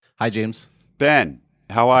Hi, James. Ben,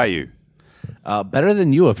 how are you? Better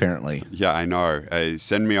than you, apparently. Yeah, I know.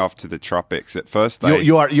 Send me off to the tropics. At first,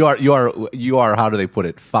 You are. How do they put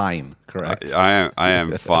it? Fine, correct? I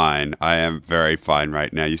am fine. I am very fine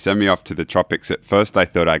right now. You send me off to the tropics. At first, I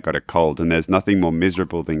thought I got a cold, and there's nothing more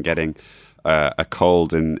miserable than getting a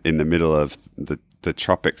cold in the middle of the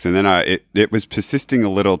tropics. And then it was persisting a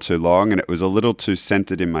little too long, and it was a little too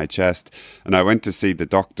centered in my chest. And I went to see the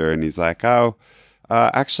doctor, and he's like,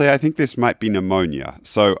 actually, I think this might be pneumonia.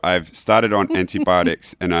 So I've started on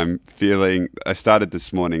antibiotics, and I started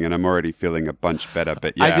this morning, and I'm already feeling a bunch better.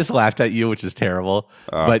 But yeah, I just laughed at you, which is terrible.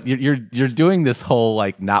 But you're doing this whole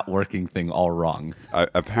like not working thing all wrong.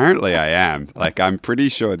 Apparently, I am. Like, I'm pretty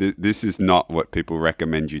sure this is not what people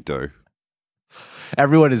recommend you do.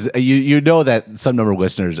 Everyone is. You know that some number of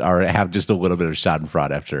listeners have just a little bit of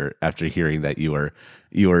schadenfreude after hearing that you were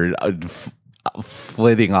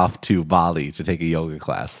flitting off to Bali to take a yoga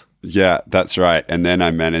class. Yeah, that's right. And then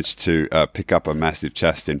I managed to pick up a massive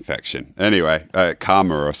chest infection. Anyway,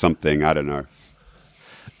 karma or something. I don't know.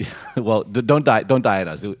 Well, don't die at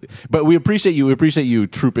us. But we appreciate you. We appreciate you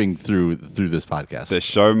trooping through this podcast. The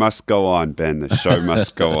show must go on, Ben. The show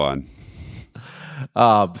must go on.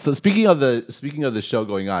 So speaking of the show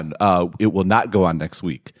going on, it will not go on next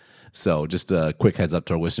week. So just a quick heads up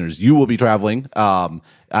to our listeners: you will be traveling.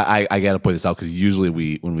 I got to point this out because usually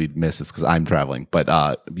when we miss it's because I'm traveling,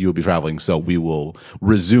 but you will be traveling, so we will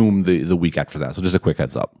resume the week after that. So just a quick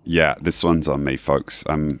heads up. Yeah, this one's on me, folks.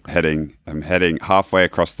 I'm heading halfway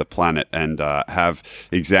across the planet and have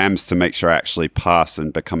exams to make sure I actually pass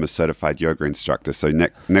and become a certified yoga instructor. So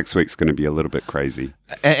next week's going to be a little bit crazy.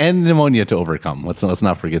 And pneumonia to overcome. Let's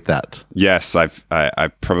not forget that. Yes, I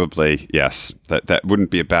probably that wouldn't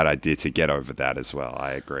be a bad idea to get over that as well.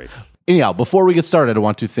 I agree. Anyhow, before we get started, I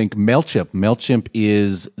want to thank MailChimp. MailChimp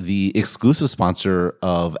is the exclusive sponsor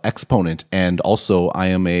of Exponent, and also I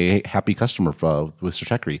am a happy customer with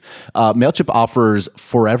Stratechery. MailChimp offers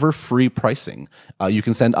forever free pricing. You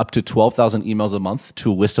can send up to 12,000 emails a month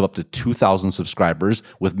to a list of up to 2,000 subscribers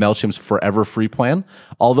with MailChimp's forever free plan,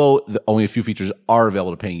 although only a few features are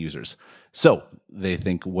available to paying users. So they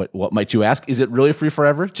think, what might you ask? Is it really free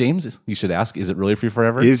forever? James, you should ask, is it really free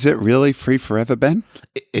forever? Is it really free forever, Ben?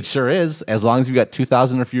 It sure is. As long as you've got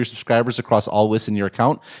 2,000 or fewer subscribers across all lists in your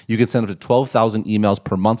account, you can send up to 12,000 emails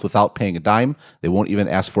per month without paying a dime. They won't even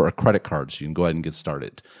ask for a credit card, so you can go ahead and get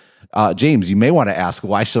started. James, you may want to ask,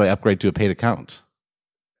 why should I upgrade to a paid account?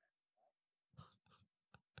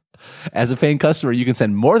 As a paying customer, you can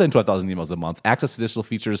send more than 12,000 emails a month, access additional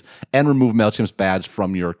features, and remove MailChimp's badge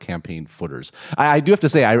from your campaign footers. I do have to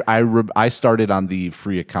say, I started on the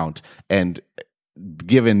free account, and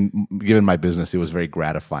given my business, it was very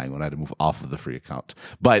gratifying when I had to move off of the free account.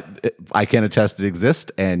 But I can attest it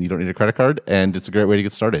exists, and you don't need a credit card, and it's a great way to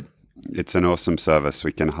get started. It's an awesome service.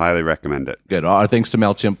 We can highly recommend it. Good. Our thanks to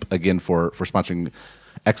MailChimp, again, for sponsoring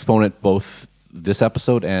Exponent, both this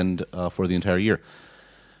episode and for the entire year.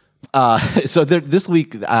 So this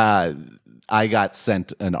week, I got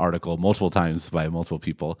sent an article multiple times by multiple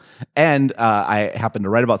people, and I happened to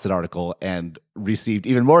write about that article and received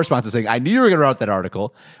even more responses saying, I knew you were going to write that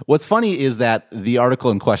article. What's funny is that the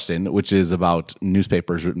article in question, which is about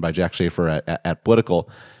newspapers written by Jack Schaefer at Political,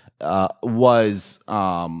 was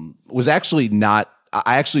actually not.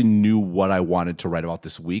 I actually knew what I wanted to write about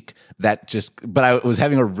this week. But I was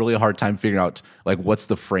having a really hard time figuring out like what's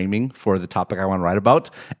the framing for the topic I want to write about.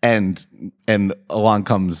 And along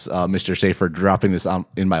comes Mr. Schaefer dropping this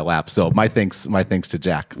in my lap. So my thanks to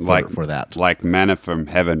Jack for that. Like manna from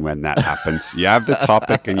heaven when that happens. You have the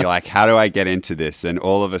topic and you're like, how do I get into this? And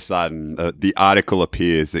all of a sudden the article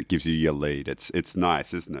appears that gives you your lead. It's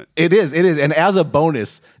nice, isn't it? It is. And as a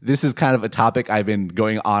bonus, this is kind of a topic I've been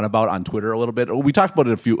going on about on Twitter a little bit. We talked about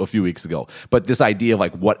it a few weeks ago, but this idea of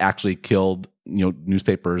like what actually killed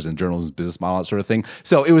newspapers and journalism, business model, that sort of thing.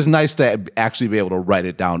 So it was nice to actually be able to write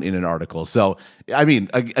it down in an article. So, I mean,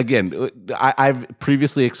 again, I've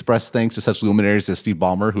previously expressed thanks to such luminaries as Steve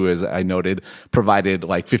Ballmer, who, as I noted, provided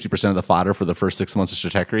like 50% of the fodder for the first 6 months of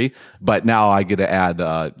Stratechery. But now I get to add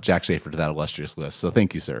Jack Schaefer to that illustrious list. So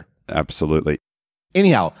thank you, sir. Absolutely.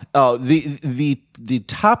 Anyhow, the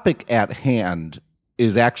topic at hand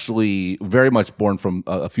is actually very much born from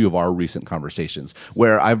a few of our recent conversations,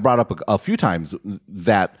 where I've brought up a few times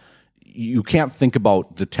that you can't think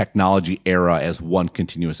about the technology era as one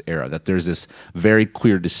continuous era, that there's this very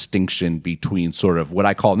clear distinction between sort of what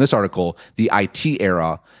I call in this article the IT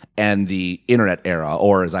era and the internet era,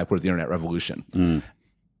 or as I put it, the internet revolution.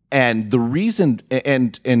 And the reason,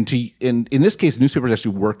 and in this case, newspapers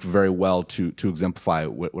actually worked very well to exemplify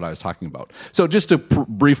what I was talking about. So just to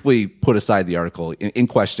briefly put aside the article in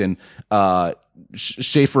question,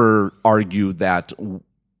 Schaefer argued that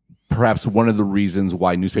perhaps one of the reasons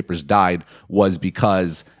why newspapers died was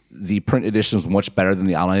because the print edition was much better than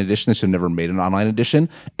the online edition. They should have never made an online edition.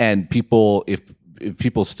 And people, if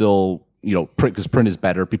people still, print, because print is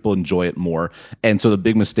better, people enjoy it more. And so the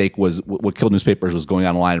big mistake was what killed newspapers was going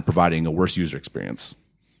online and providing a worse user experience.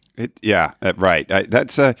 Right.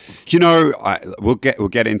 That's we'll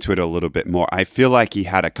get into it a little bit more. I feel like he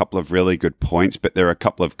had a couple of really good points, but there are a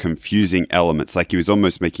couple of confusing elements. Like he was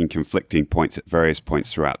almost making conflicting points at various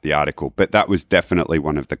points throughout the article, but that was definitely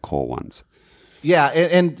one of the core ones. Yeah,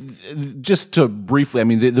 and just to briefly, I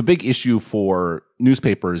mean, the big issue for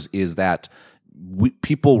newspapers is that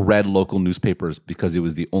people read local newspapers because it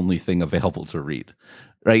was the only thing available to read.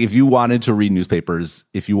 Right? If you wanted to read newspapers,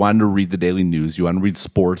 if you wanted to read the daily news, you wanted to read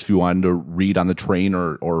sports, if you wanted to read on the train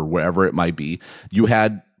or wherever it might be, you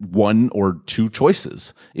had one or two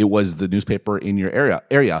choices. It was the newspaper in your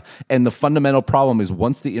area. And the fundamental problem is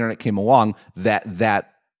once the internet came along, that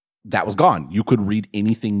was gone. You could read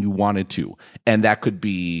anything you wanted to. And that could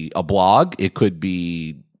be a blog, it could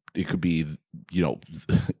be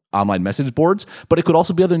online message boards, but it could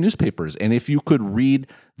also be other newspapers. And if you could read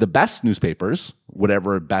the best newspapers,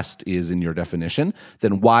 whatever best is in your definition,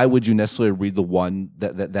 then why would you necessarily read the one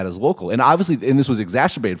that is local? And obviously, and this was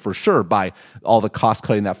exacerbated for sure by all the cost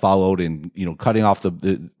cutting that followed, and cutting off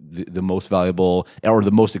the most valuable or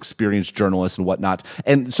the most experienced journalists and whatnot.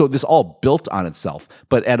 And so this all built on itself.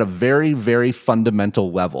 But at a very, very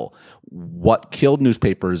fundamental level, what killed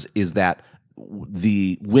newspapers is that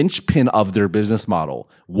the linchpin of their business model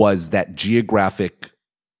was that geographic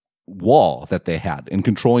wall that they had in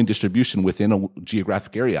controlling distribution within a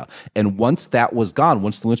geographic area. And once that was gone,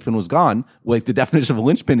 once the linchpin was gone, like the definition of a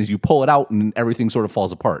linchpin is you pull it out and everything sort of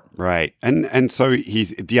falls apart. Right. And so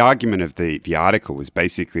the argument of the article was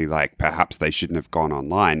basically like perhaps they shouldn't have gone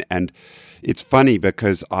online. And it's funny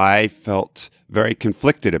because I felt very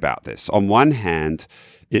conflicted about this. On one hand,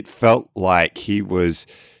 it felt like it was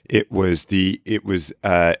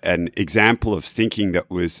an example of thinking that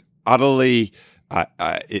was utterly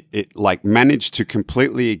it like managed to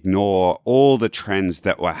completely ignore all the trends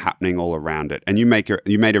that were happening all around it. And you made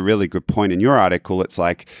a really good point in your article. It's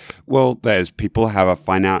like, well, there's people have a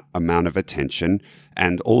finite amount of attention,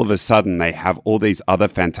 and all of a sudden they have all these other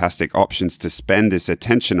fantastic options to spend this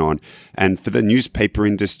attention on. And for the newspaper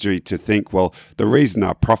industry to think, well, the reason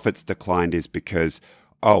our profits declined is because,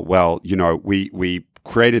 we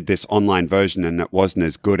created this online version and it wasn't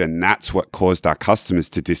as good, and that's what caused our customers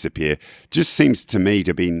to disappear, just seems to me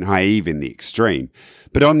to be naive in the extreme.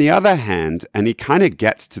 But on the other hand, and he kind of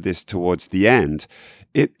gets to this towards the end,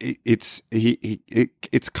 it's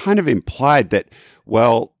kind of implied that,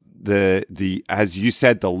 well, the as you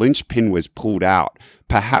said, the linchpin was pulled out.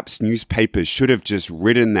 Perhaps newspapers should have just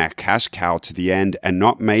ridden their cash cow to the end and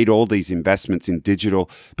not made all these investments in digital,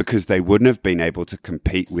 because they wouldn't have been able to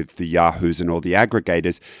compete with the Yahoos and all the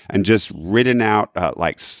aggregators, and just ridden out,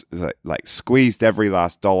 like squeezed every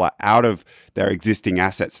last dollar out of their existing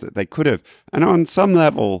assets that they could have. And on some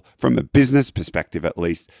level, from a business perspective at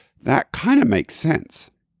least, that kind of makes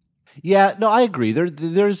sense. Yeah, no, I agree.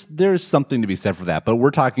 There's something to be said for that, but we're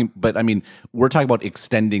talking about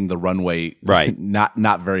extending the runway, right?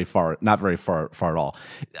 Not very far at all.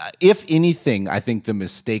 If anything, I think the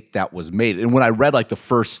mistake that was made, and when I read like the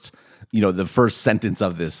first sentence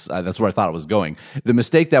of this, that's where I thought it was going. The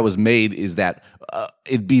mistake that was made is that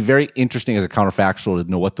it'd be very interesting as a counterfactual to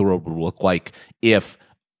know what the world would look like if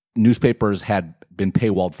newspapers had been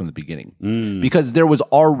paywalled from the beginning, because there was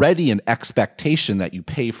already an expectation that you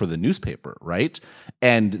pay for the newspaper, right?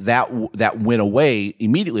 And that went away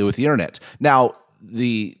immediately with the internet. Now,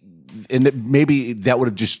 maybe that would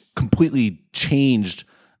have just completely changed.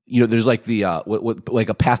 There's like like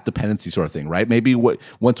a path dependency sort of thing, right? Maybe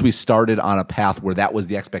once we started on a path where that was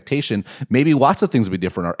the expectation, maybe lots of things would be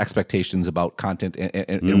different. Our expectations about content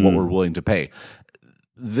and what we're willing to pay.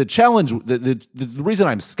 The challenge, the reason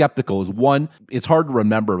I'm skeptical is, one, it's hard to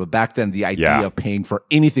remember, but back then the idea of paying for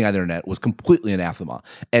anything on the internet was completely anathema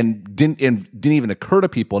and didn't even occur to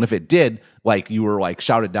people. And if it did, like you were like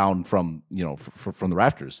shouted down from from the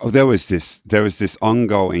rafters. Oh, there was this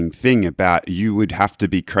ongoing thing about you would have to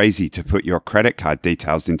be crazy to put your credit card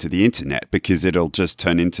details into the internet, because it'll just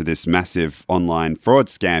turn into this massive online fraud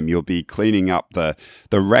scam. You'll be cleaning up the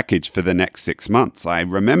wreckage for the next 6 months. I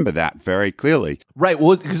remember that very clearly. Right.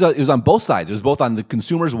 Well, because it was on both sides. It was both on the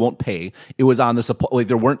consumers won't pay. It was on the supply. Like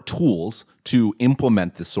there weren't tools to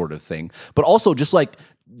implement this sort of thing, but also just like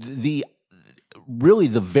the really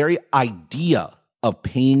the very idea of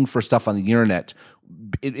paying for stuff on the internet,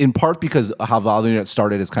 in part because how the internet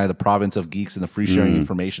started as kind of the province of geeks and the free sharing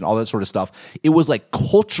information, all that sort of stuff. It was like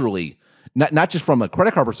culturally, not just from a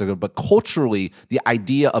credit card perspective, but culturally, the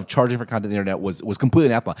idea of charging for content on the internet was completely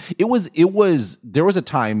anathema. There was a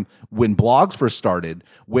time when blogs first started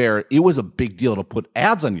where it was a big deal to put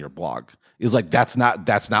ads on your blog. It was like that's not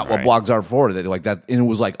what blogs are for. Like that, and it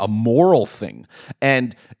was like a moral thing.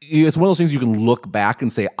 And it's one of those things you can look back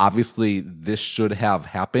and say, obviously, this should have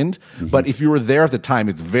happened. But if you were there at the time,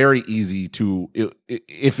 it's very easy to.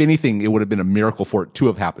 If anything, it would have been a miracle for it to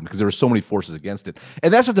have happened because there were so many forces against it.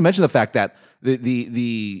 And that's not to mention the fact that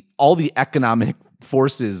the all the economic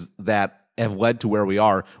forces that have led to where we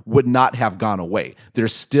are would not have gone away. There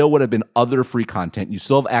still would have been other free content. You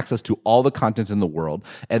still have access to all the content in the world,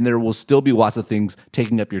 and there will still be lots of things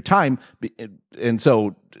taking up your time. And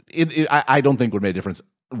so I don't think it would make a difference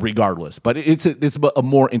regardless, but it's a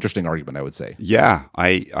more interesting argument, I would say. Yeah,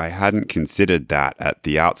 I hadn't considered that at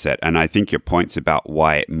the outset, and I think your points about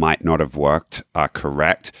why it might not have worked are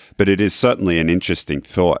correct, but it is certainly an interesting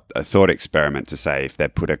thought experiment to say if they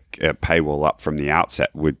put a paywall up from the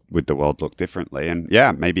outset, would the world look differently? And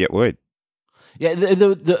yeah, maybe it would. Yeah,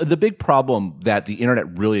 the big problem that the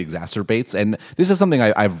internet really exacerbates, and this is something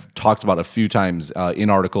I've talked about a few times in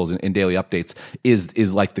articles and in daily updates,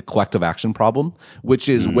 is like the collective action problem, which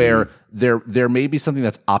is where there may be something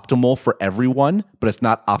that's optimal for everyone, but it's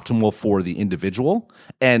not optimal for the individual.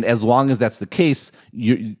 And as long as that's the case,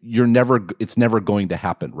 it's never going to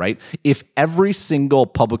happen, right? If every single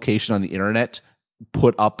publication on the internet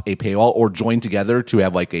put up a paywall or join together to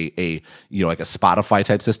have like a Spotify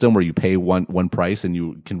type system where you pay one price and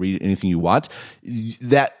you can read anything you want,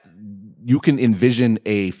 that you can envision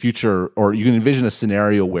a future, or you can envision a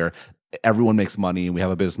scenario where everyone makes money and we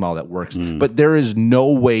have a business model that works. But there is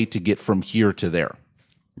no way to get from here to there.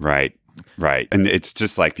 Right. And it's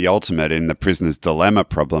just like the ultimate in the prisoner's dilemma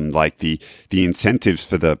problem, like the incentives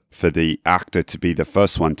for the actor to be the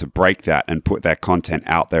first one to break that and put their content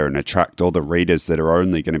out there and attract all the readers that are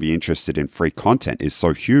only going to be interested in free content is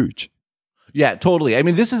so huge. Yeah, totally. I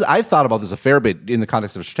mean, I've thought about this a fair bit in the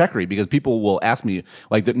context of Stratechery, because people will ask me,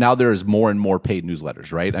 like, that now there is more and more paid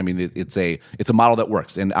newsletters, right? I mean, it's a model that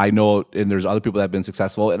works, and I know, and there's other people that have been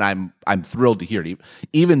successful, and I'm thrilled to hear it,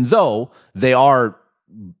 even though they are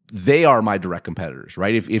my direct competitors,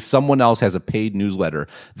 right? If someone else has a paid newsletter,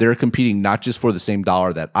 they're competing not just for the same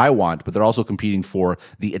dollar that I want, but they're also competing for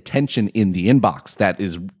the attention in the inbox. That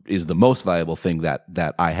is the most valuable thing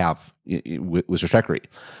that I have with Stratechery.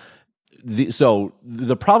 So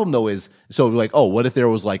the problem though is, what if there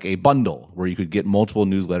was like a bundle where you could get multiple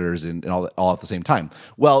newsletters and all at the same time?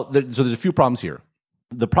 Well, so there's a few problems here.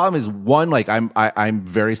 The problem is, one, like I'm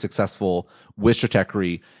very successful with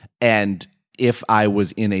Stratechery, and if I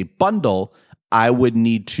was in a bundle, I would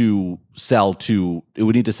need to sell to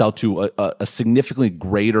a significantly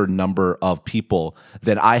greater number of people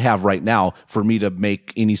than I have right now for me to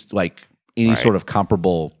make any sort of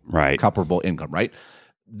comparable income, right?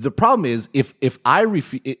 The problem is if I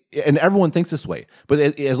and everyone thinks this way, but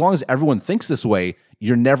as long as everyone thinks this way,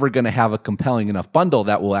 you're never going to have a compelling enough bundle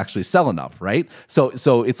that will actually sell enough, right? So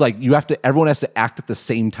it's like everyone has to act at the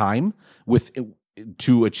same time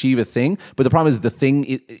to achieve a thing, but the problem is the thing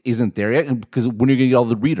isn't there yet, because when you're going to get all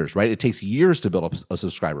the readers, right? It takes years to build up a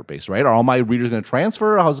subscriber base, right? Are all my readers going to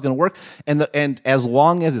transfer? How's it going to work? And as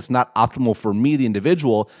long as it's not optimal for me, the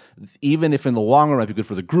individual, even if in the long run it might be good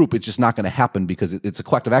for the group, it's just not going to happen because it's a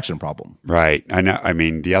collective action problem. Right. I know. I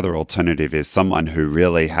mean, the other alternative is someone who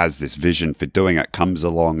really has this vision for doing it comes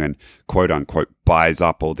along and quote unquote buys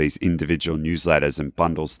up all these individual newsletters and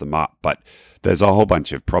bundles them up, but there's a whole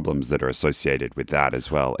bunch of problems that are associated with that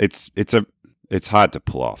as well. It's hard to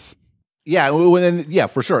pull off. Yeah,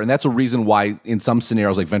 for sure. And that's a reason why in some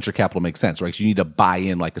scenarios like venture capital makes sense, right? So you need to buy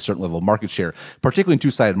in like a certain level of market share, particularly in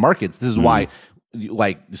two-sided markets. This is why,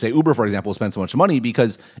 like say Uber, for example, spends so much money,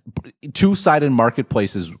 because two-sided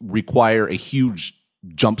marketplaces require a huge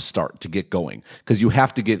jump start to get going, because you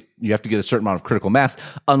have to get a certain amount of critical mass,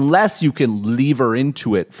 unless you can lever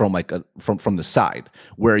into it from from the side,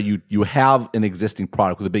 where you have an existing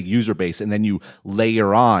product with a big user base, and then you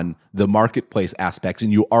layer on the marketplace aspects,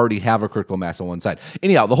 and you already have a critical mass on one side.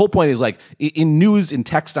 Anyhow, the whole point is, like, in news and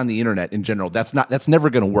text on the internet in general, that's never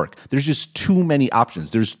going to work. There's just too many options.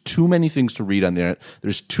 There's too many things to read on the internet.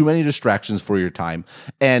 There's too many distractions for your time,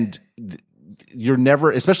 and you're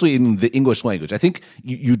never, especially in the English language. I think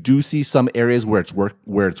you do see some areas where it's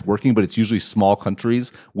working, but it's usually small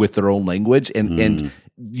countries with their own language, and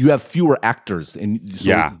you have fewer actors, and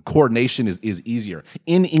so coordination is easier.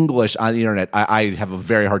 In English on the internet, I have a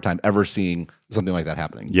very hard time ever seeing something like that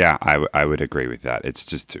happening. Yeah, I would agree with that. It's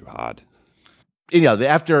just too hard.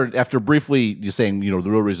 After briefly just saying, the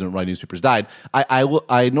real reason why newspapers died,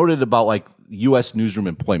 I noted about like U.S. newsroom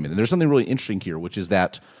employment, and there's something really interesting here, which is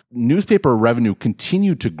that newspaper revenue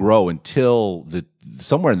continued to grow until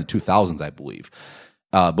somewhere in the 2000s, I believe.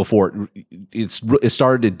 Before it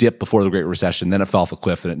started to dip before the Great Recession, then it fell off a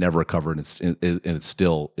cliff and it never recovered, and it's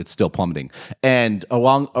still plummeting. And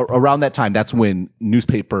around that time, that's when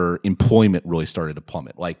newspaper employment really started to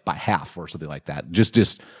plummet, like by half or something like that.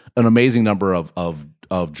 Just an amazing number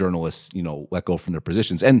of journalists, let go from their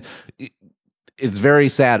positions, and it's very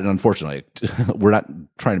sad and unfortunate. We're not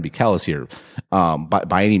trying to be callous here,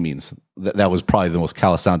 by any means. That was probably the most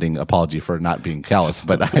callous sounding apology for not being callous,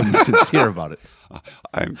 but I'm sincere about it.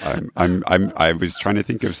 I was trying to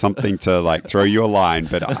think of something to like throw you a line,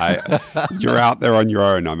 but you're out there on your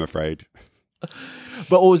own, I'm afraid.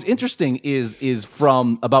 But what was interesting is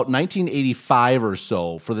from about 1985 or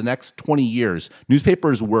so, for the next 20 years,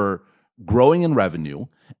 newspapers were growing in revenue,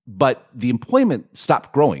 but the employment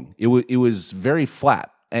stopped growing. It was very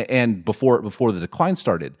flat, and before the decline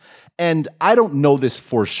started. And I don't know this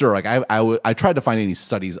for sure. Like I tried to find any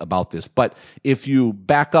studies about this, but if you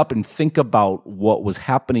back up and think about what was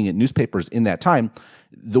happening in newspapers in that time,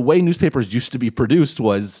 the way newspapers used to be produced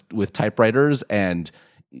was with typewriters, and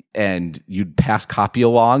you'd pass copy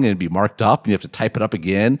along and it'd be marked up, and you have to type it up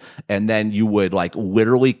again, and then you would like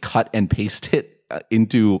literally cut and paste it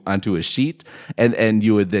onto a sheet, and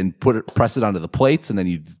you would then press it onto the plates, and then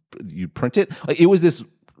you'd print it. Like, it was this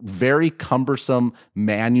very cumbersome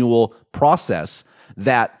manual process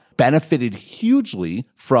that benefited hugely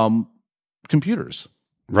from computers.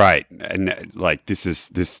 Right. And like this is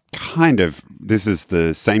the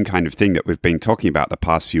same kind of thing that we've been talking about the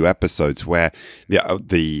past few episodes, where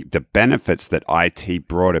the benefits that IT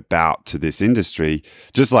brought about to this industry,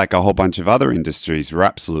 just like a whole bunch of other industries, were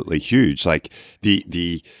absolutely huge. Like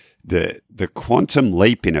the quantum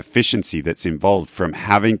leap in efficiency that's involved from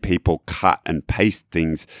having people cut and paste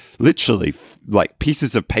things literally like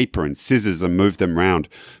pieces of paper and scissors and move them around,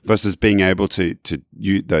 versus being able to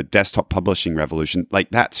use the desktop publishing revolution.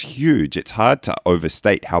 Like, that's huge. It's hard to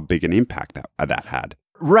overstate how big an impact that had.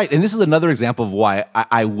 Right, and this is another example of why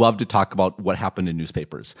I love to talk about what happened in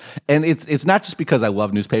newspapers. And it's not just because I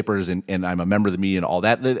love newspapers and I'm a member of the media and all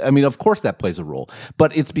that. I mean, of course that plays a role.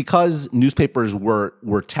 But it's because newspapers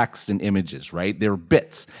were text and images, right? They're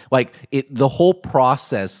bits. Like, the whole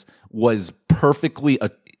process was perfectly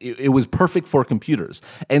it was perfect for computers.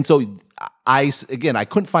 And so I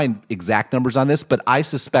couldn't find exact numbers on this, but I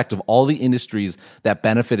suspect of all the industries that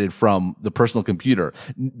benefited from the personal computer,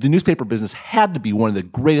 the newspaper business had to be one of the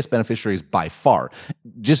greatest beneficiaries by far,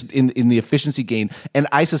 just in the efficiency gain. And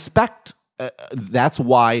I suspect that's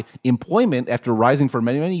why employment, after rising for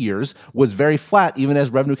many, many years, was very flat, even as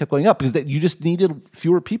revenue kept going up, because you just needed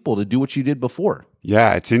fewer people to do what you did before.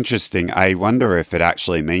 Yeah, it's interesting. I wonder if it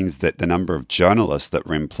actually means that the number of journalists that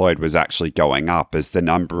were employed was actually going up, as the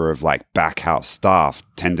number of like backhouse staff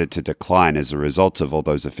tended to decline as a result of all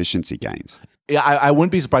those efficiency gains. Yeah, I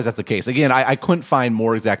wouldn't be surprised that's the case. Again, I couldn't find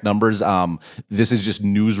more exact numbers. This is just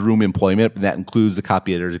newsroom employment. That includes the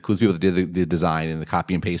copy editors, includes people that did the design and the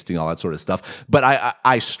copy and pasting, all that sort of stuff. But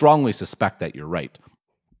I strongly suspect that you're right.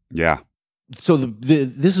 Yeah. So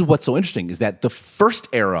this is what's so interesting, is that the first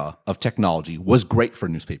era of technology was great for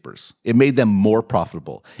newspapers. It made them more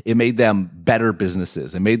profitable. It made them better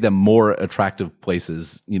businesses. It made them more attractive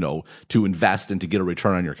places, to invest and to get a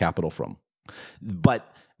return on your capital from. But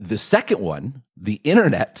the second one, the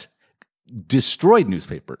internet, destroyed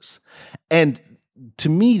newspapers. And to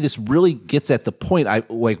me, this really gets at the point,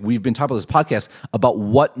 we've been talking about this podcast, about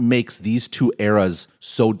what makes these two eras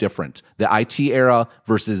so different, the IT era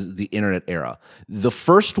versus the internet era. The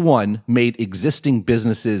first one made existing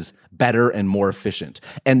businesses better and more efficient.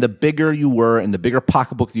 And the bigger you were and the bigger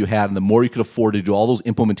pocketbook you had and the more you could afford to do all those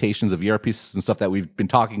implementations of ERP systems, stuff that we've been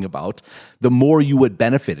talking about, the more you would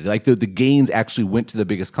benefit. Like the gains actually went to the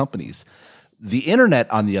biggest companies. The internet,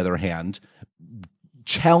 on the other hand,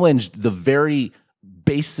 challenged the very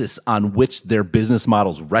basis on which their business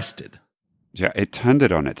models rested. Yeah, it turned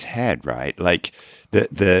it on its head, right? Like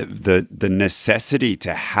the necessity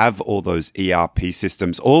to have all those ERP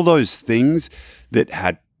systems, all those things that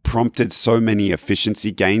had prompted so many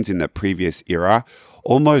efficiency gains in the previous era,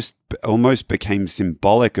 almost became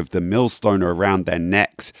symbolic of the millstone around their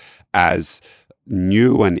necks as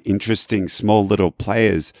new and interesting small little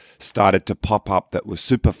players started to pop up that were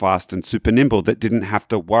super fast and super nimble that didn't have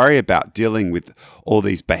to worry about dealing with all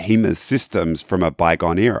these behemoth systems from a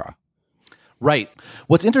bygone era. Right.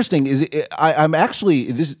 What's interesting is I'm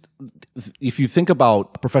actually this. If you think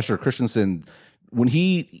about Professor Christensen, when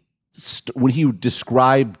he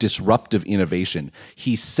described disruptive innovation,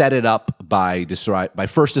 he set it up by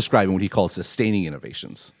first describing what he calls sustaining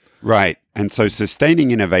innovations. Right. And so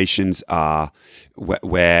sustaining innovations are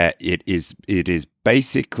where it is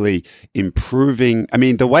basically improving. I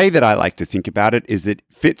mean, the way that I like to think about it is it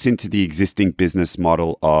fits into the existing business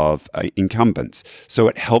model of incumbents. So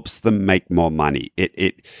it helps them make more money.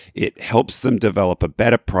 It helps them develop a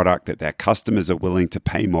better product that their customers are willing to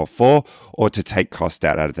pay more for, or to take cost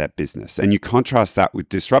out of their business. And you contrast that with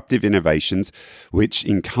disruptive innovations, which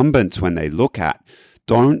incumbents, when they look at,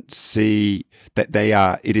 don't see that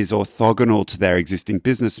it is orthogonal to their existing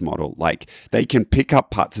business model. Like, they can pick up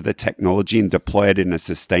parts of the technology and deploy it in a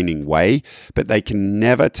sustaining way, but they can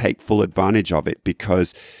never take full advantage of it,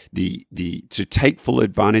 because to take full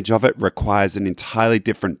advantage of it requires an entirely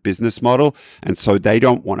different business model. And so they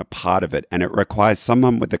don't want a part of it. And it requires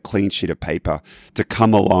someone with a clean sheet of paper to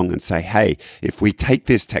come along and say, hey, if we take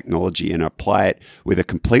this technology and apply it with a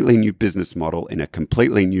completely new business model in a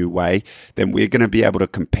completely new way, then we're going to be able to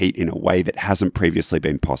compete in a way that hasn't previously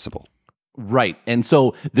been possible. Right. And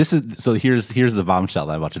so here's the bombshell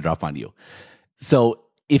that I'm about to drop on you. So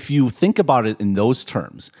if you think about it in those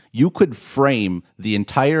terms, you could frame the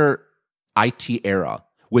entire IT era,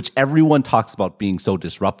 which everyone talks about being so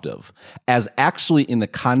disruptive, as actually, in the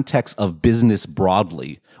context of business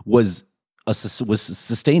broadly, was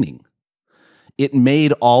sustaining. It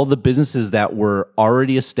made all the businesses that were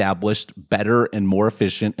already established better and more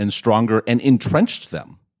efficient and stronger, and entrenched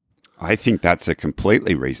them. I think that's a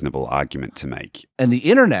completely reasonable argument to make. And the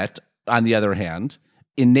internet, on the other hand,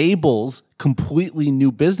 enables completely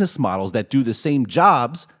new business models that do the same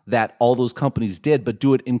jobs that all those companies did, but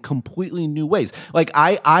do it in completely new ways. Like,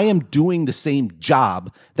 I am doing the same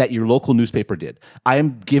job that your local newspaper did. I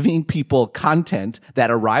am giving people content that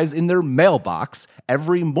arrives in their mailbox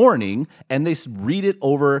every morning, and they read it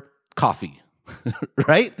over coffee.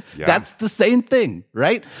 Right? Yeah. That's the same thing,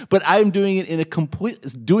 right? But I'm doing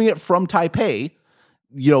it doing it from Taipei,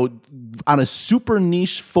 on a super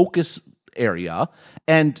niche focus area,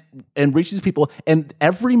 and reach these people. And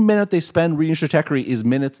every minute they spend reading Stratechery is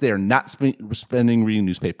minutes they are not spending reading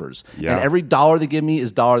newspapers. Yeah. And every dollar they give me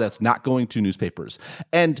is dollar that's not going to newspapers.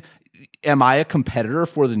 And am I a competitor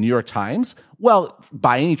for the New York Times? Well,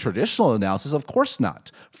 by any traditional analysis, of course not.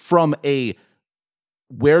 From a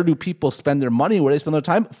where do people spend their money, where they spend their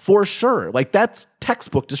time? For sure. Like, that's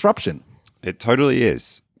textbook disruption. It totally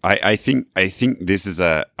is. I think this is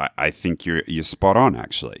I think you're spot on,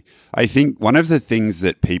 actually. I think one of the things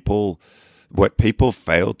that what people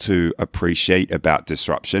fail to appreciate about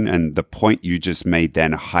disruption, and the point you just made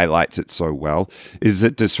then highlights it so well, is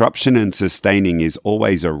that disruption and sustaining is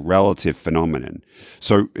always a relative phenomenon.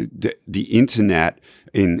 So the internet,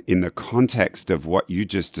 in the context of what you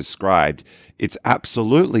just described, it's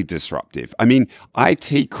absolutely disruptive. I mean,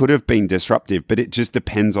 IT could have been disruptive, but it just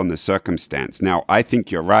depends on the circumstance. Now, I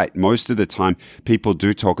think you're right. Most of the time, people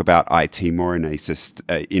do talk about IT more in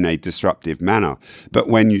a disruptive manner. But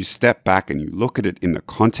when you step back and you look at it in the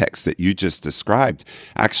context that you just described,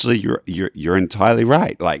 actually, you're entirely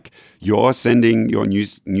right. Like, you're sending your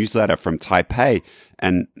newsletter from Taipei,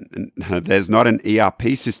 and there's not an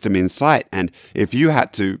ERP system in sight. And if you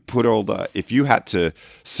had to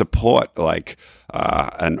support like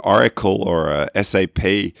an Oracle or a SAP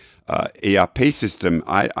ERP system,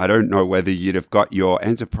 I don't know whether you'd have got your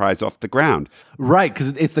enterprise off the ground. Right, because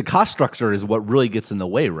it's the cost structure is what really gets in the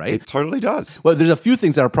way, right? It totally does. Well, there's a few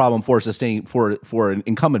things that are a problem for sustaining for an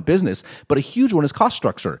incumbent business, but a huge one is cost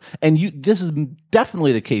structure. And this is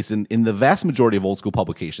definitely the case in the vast majority of old school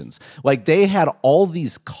publications. Like, they had all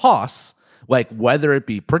these costs, like whether it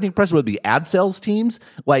be printing press, whether it be ad sales teams,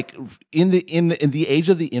 like in the age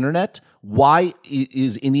of the internet, why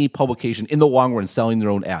is any publication in the long run selling their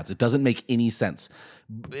own ads? It doesn't make any sense.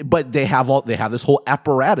 But they have this whole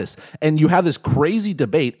apparatus, and you have this crazy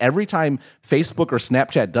debate every time Facebook or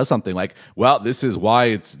Snapchat does something like, well, this is why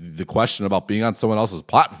it's the question about being on someone else's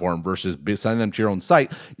platform versus sending them to your own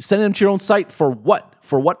site. Sending them to your own site for what?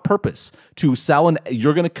 For what purpose? To sell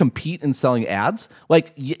you're going to compete in selling ads?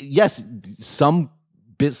 Like, yes, some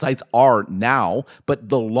bit sites are now, but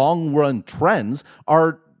the long run trends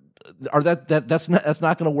are that's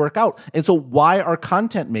not going to work out. And so why are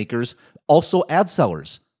content makers also ad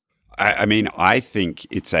sellers? I mean, I think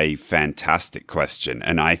it's a fantastic question,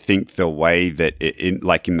 and I think the way that in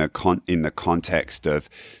the context of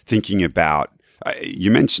thinking about, you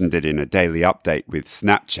mentioned it in a daily update with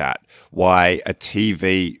Snapchat, why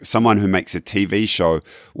someone who makes a TV show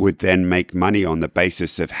would then make money on the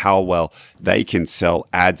basis of how well they can sell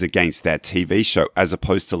ads against their TV show, as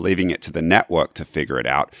opposed to leaving it to the network to figure it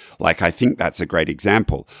out. Like, I think that's a great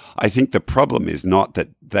example. I think the problem is not that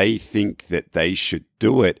they think that they should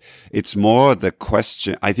do it. It's more the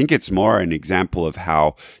question. I think it's more an example of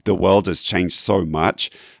how the world has changed so much,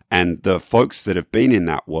 and the folks that have been in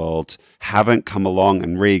that world haven't come along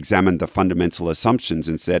and re-examined the fundamental assumptions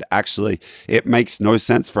and said, actually, it makes no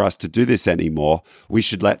sense for us to do this anymore. We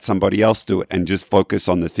should let somebody else do it and just focus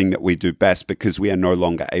on the thing that we do best, because we are no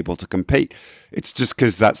longer able to compete. It's just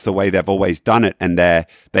because that's the way they've always done it, and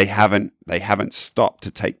they haven't stopped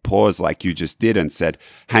to take pause like you just did and said,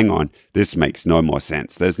 hang on, this makes no more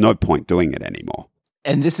sense. There's no point doing it anymore.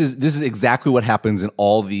 And this is exactly what happens in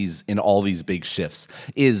all these big shifts.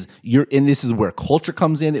 This is where culture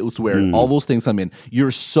comes in. It's where all those things come in. You're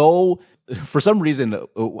so, for some reason,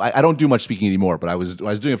 I don't do much speaking anymore, but I was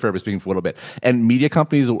doing a fair bit of speaking for a little bit. And media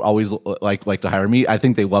companies always like to hire me. I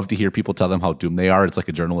think they love to hear people tell them how doomed they are. It's like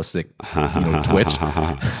a journalistic twitch.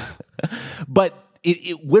 But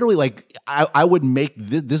it literally, like, I would make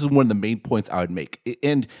this is one of the main points I would make,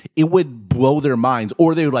 and it would blow their minds,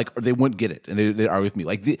 or they wouldn't get it, and they'd argue with me,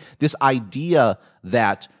 like this idea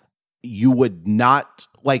that you would not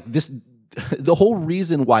like this. The whole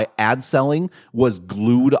reason why ad selling was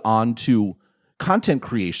glued onto content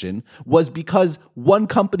creation was because one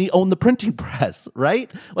company owned the printing press,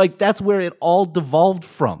 right? Like, that's where it all devolved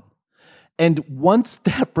from. And once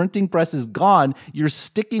that printing press is gone, you're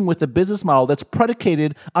sticking with a business model that's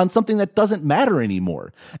predicated on something that doesn't matter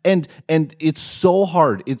anymore. And it's so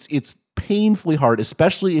hard. It's painfully hard,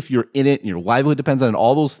 especially if you're in it and your livelihood depends on it,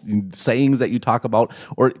 all those sayings that you talk about,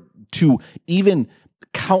 or to even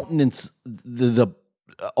countenance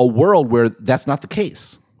a world where that's not the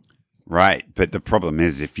case. Right. But the problem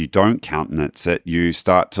is, if you don't countenance it, you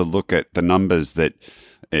start to look at the numbers that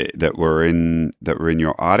were in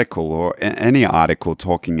your article, or any article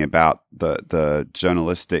talking about the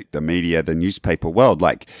journalistic, the media, the newspaper world.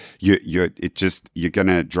 Like, you're going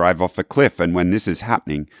to drive off a cliff. And when this is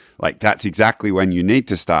happening, like, that's exactly when you need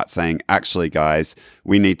to start saying, actually, guys,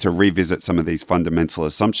 we need to revisit some of these fundamental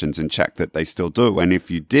assumptions and check that they still do. And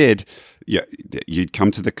if you did, you'd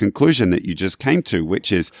come to the conclusion that you just came to,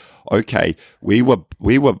 which is, okay, we were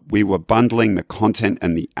bundling the content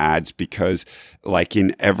and the ads because, like,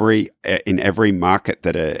 in every market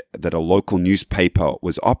that a local newspaper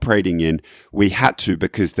was operating in, we had to,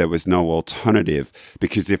 because there was no alternative.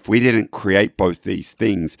 Because if we didn't create both these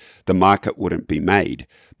things, the market wouldn't be made.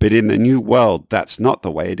 But in the new world, that's not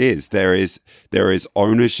the way it is. There is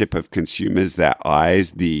ownership of consumers, their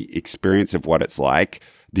eyes, the experience of what it's like.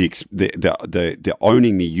 The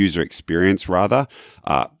owning the user experience, rather.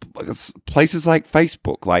 Places like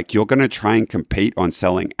Facebook, like, you're going to try and compete on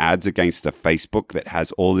selling ads against a Facebook that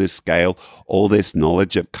has all this scale, all this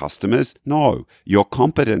knowledge of customers. No, your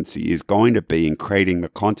competency is going to be in creating the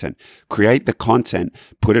content. Create the content,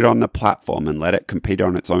 put it on the platform, and let it compete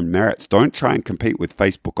on its own merits. Don't try and compete with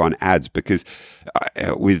Facebook on ads, because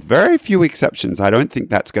with very few exceptions, I don't think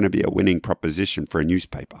that's going to be a winning proposition for a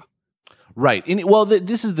newspaper. Right. And, well,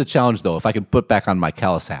 this is the challenge, though, if I can put back on my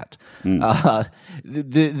callous hat.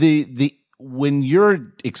 When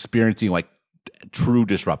you're experiencing, like, true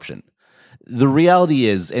disruption, the reality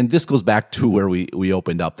is, and this goes back to where we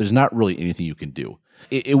opened up, there's not really anything you can do.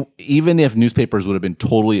 Even if newspapers would have been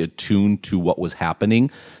totally attuned to what was happening,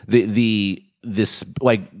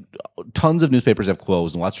 tons of newspapers have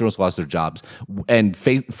closed, and lots of journalists lost their jobs. And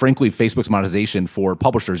frankly, Facebook's monetization for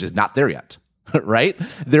publishers is not there yet. Right?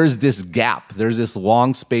 There's this gap. There's this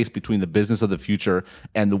long space between the business of the future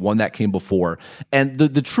and the one that came before. And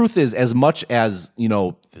the truth is, as much as,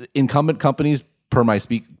 incumbent companies, per my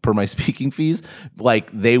speaking fees, like,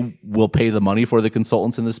 they will pay the money for the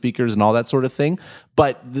consultants and the speakers and all that sort of thing.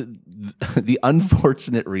 But the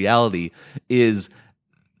unfortunate reality is,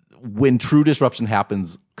 when true disruption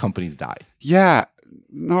happens, companies die. Yeah,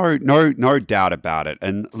 no doubt about it.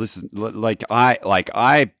 And listen,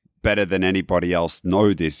 I better than anybody else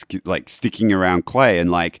know this, like, sticking around Clay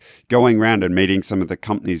and, like, going around and meeting some of the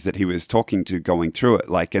companies that he was talking to, going through it,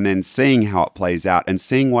 like, and then seeing how it plays out and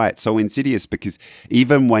seeing why it's so insidious, because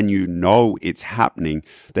even when you know it's happening,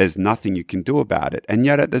 there's nothing you can do about it. And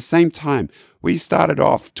yet at the same time, we started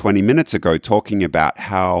off 20 minutes ago talking about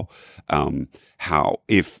how how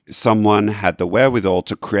if someone had the wherewithal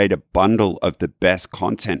to create a bundle of the best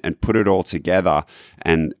content and put it all together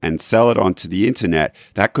and sell it onto the internet,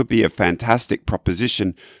 that could be a fantastic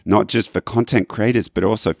proposition, not just for content creators, but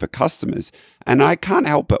also for customers. And I can't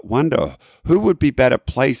help but wonder who would be better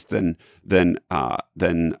placed than a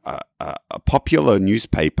popular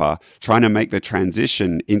newspaper trying to make the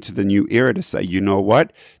transition into the new era to say, you know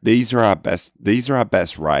what, these are our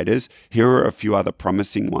best writers. Here are a few other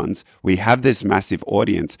promising ones. We have this massive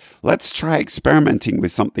audience. Let's try experimenting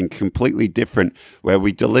with something completely different where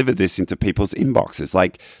we deliver this into people's inboxes.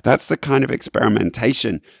 Like, that's the kind of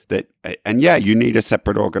experimentation that, and yeah, you need a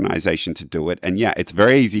separate organization to do it. And yeah, it's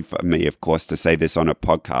very easy for me, of course, to say this on a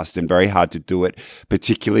podcast and very hard to do it,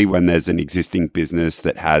 particularly when there's an existing business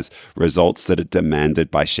that has results that are demanded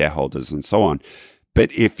by shareholders and so on.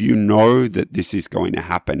 But if you know that this is going to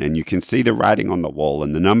happen and you can see the writing on the wall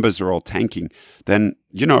and the numbers are all tanking, then,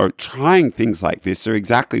 trying things like this are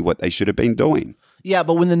exactly what they should have been doing. Yeah,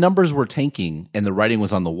 but when the numbers were tanking and the writing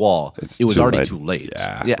was on the wall, it was already too late.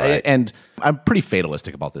 Yeah, right. And I'm pretty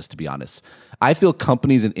fatalistic about this, to be honest. I feel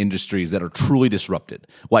companies and industries that are truly disrupted,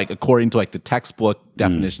 like according to like the textbook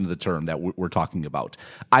definition of the term that we're talking about,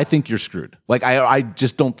 I think you're screwed. Like I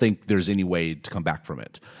just don't think there's any way to come back from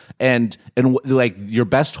it. And like your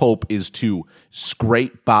best hope is to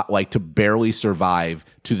scrape by, like to barely survive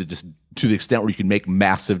to the extent where you can make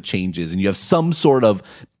massive changes and you have some sort of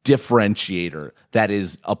differentiator that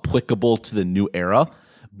is applicable to the new era,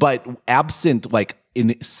 but absent like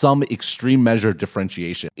in some extreme measure of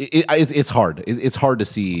differentiation, it's hard. It's hard to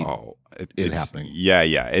see it happening. Yeah,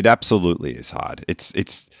 it absolutely is hard.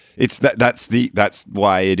 That's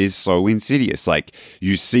why it is so insidious. Like,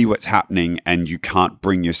 you see what's happening and you can't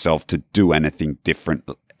bring yourself to do anything different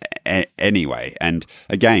anyway. And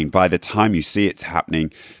again, by the time you see it's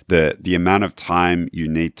happening, the amount of time you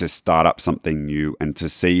need to start up something new and to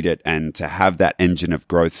seed it and to have that engine of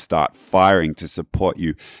growth start firing to support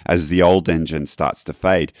you as the old engine starts to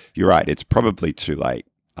fade, you're right, it's probably too late.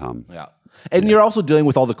 And you're also dealing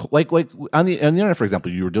with all the like on the internet, for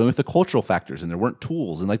example, you were dealing with the cultural factors and there weren't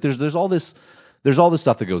tools, and like there's all this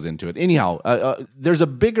stuff that goes into it. Anyhow, there's a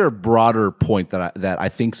bigger, broader point that I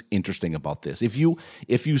think's interesting about this. If you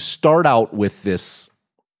start out with this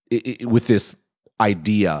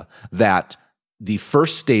idea that the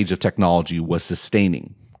first stage of technology was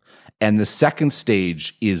sustaining, and the second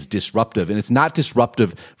stage is disruptive, and it's not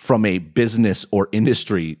disruptive from a business or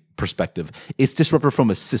industry perspective, it's disruptive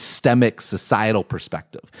from a systemic societal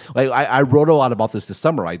perspective. Like I wrote a lot about this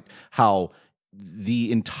summer, how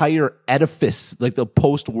the entire edifice, like the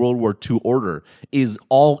post-World War II order, is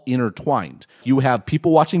all intertwined. You have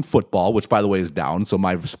people watching football, which, by the way, is down, so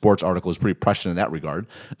my sports article is pretty prescient in that regard.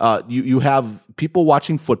 You have people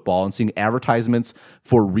watching football and seeing advertisements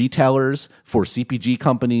for retailers, for CPG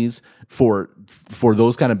companies, for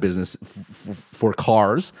those kind of business, for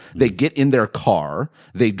cars. They get in their car,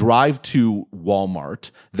 they drive to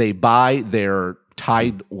Walmart, they buy their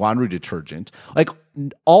Tide laundry detergent. Like,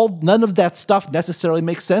 none of that stuff necessarily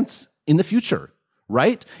makes sense in the future,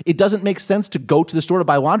 right? It doesn't make sense to go to the store to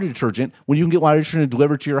buy laundry detergent when you can get laundry detergent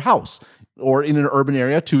delivered to your house or in an urban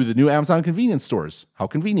area to the new Amazon convenience stores. How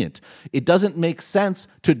convenient. It doesn't make sense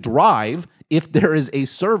to drive if there is a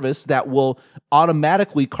service that will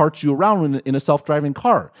automatically cart you around in a self-driving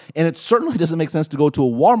car. And it certainly doesn't make sense to go to a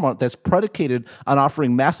Walmart that's predicated on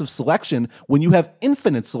offering massive selection when you have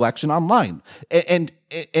infinite selection online. And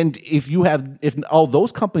if all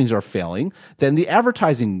those companies are failing, then the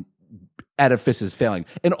advertising edifice is failing.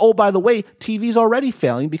 And oh, by the way, TV's already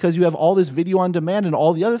failing because you have all this video on demand and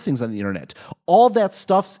all the other things on the internet. All that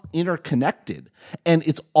stuff's interconnected, and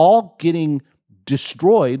it's all getting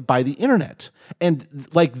destroyed by the internet. And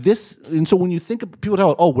like this, and so when you think of people talk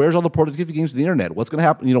about, oh, where's all the productivity gains to the internet? What's going to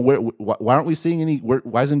happen? Why aren't we seeing any?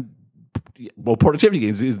 Why isn't productivity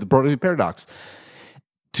gains is the productivity paradox?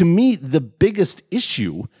 To me, the biggest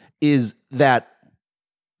issue is that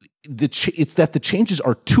the changes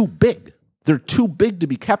are too big. They're too big to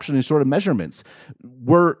be captured in these sort of measurements.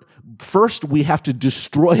 First we have to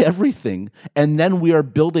destroy everything, and then we are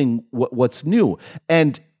building what's new.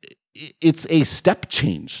 And it's a step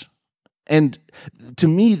change. And to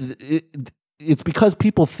me, it's because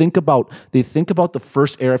people think about the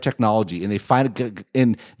first era of technology, and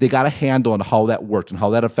they got a handle on how that worked and how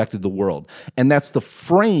that affected the world. And that's the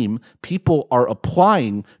frame people are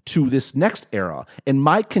applying to this next era. And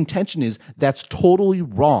my contention is that's totally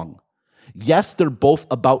wrong. Yes, they're both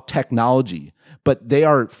about technology, but they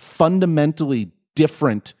are fundamentally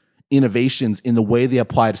different innovations in the way they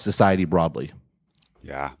apply to society broadly.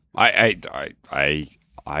 Yeah. I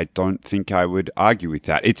I don't think I would argue with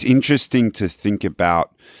that. It's interesting to think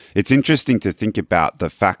about. It's interesting to think about the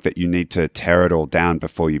fact that you need to tear it all down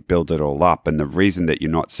before you build it all up. And the reason that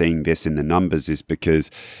you're not seeing this in the numbers is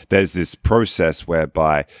because there's this process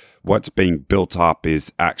whereby what's being built up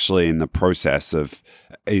is actually in the process of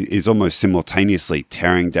is almost simultaneously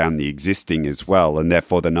tearing down the existing as well, and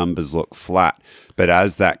therefore the numbers look flat. But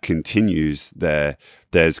as that continues,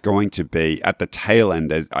 there's going to be at the tail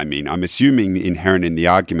end, I mean, I'm assuming inherent in the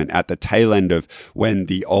argument, at the tail end of when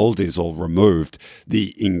the old is all removed,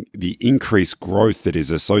 the increased growth that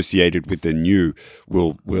is associated with the new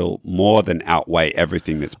will more than outweigh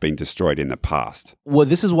everything that's been destroyed in the past. Well,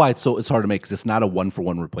 this is why it's hard to make, because it's not a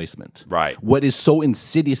 1-for-1 replacement. Right. What is so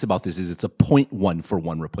insidious about this is it's a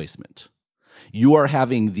 0.1-for-1 replacement. You are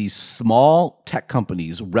having these small tech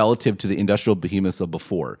companies relative to the industrial behemoths of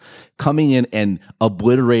before coming in and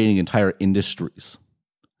obliterating entire industries.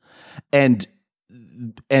 And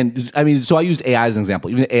I mean, so I used AI as an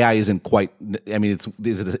example. Even AI isn't quite, I mean,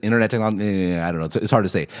 is it an internet technology? I don't know. It's hard to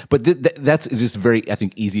say. But that's just very, I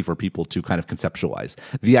think, easy for people to kind of conceptualize.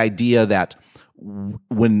 The idea that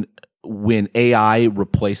when AI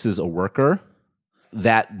replaces a worker,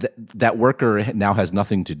 that worker now has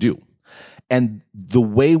nothing to do. And the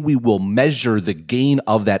way we will measure the gain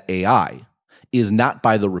of that AI is not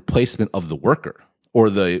by the replacement of the worker or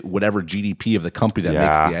the whatever GDP of the company that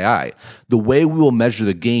makes the AI. The way we will measure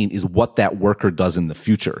the gain is what that worker does in the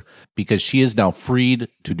future, because she is now freed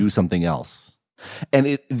to do something else. And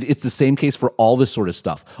it's the same case for all this sort of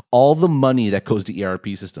stuff. All the money that goes to ERP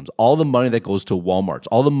systems, all the money that goes to Walmarts,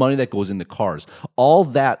 all the money that goes into cars, all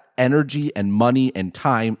that energy and money and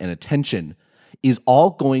time and attention is all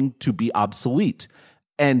going to be obsolete.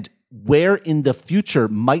 And where in the future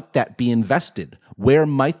might that be invested? Where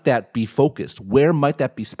might that be focused? Where might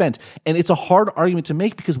that be spent? And it's a hard argument to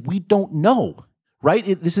make because we don't know,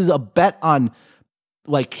 right? This is a bet on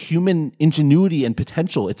like human ingenuity and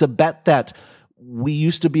potential. It's a bet that we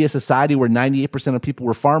used to be a society where 98% of people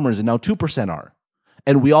were farmers and now 2% are.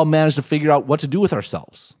 And we all managed to figure out what to do with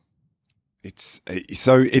ourselves. It's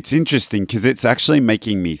interesting because it's actually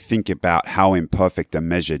making me think about how imperfect a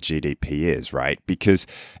measure GDP is, right? Because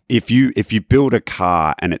if you build a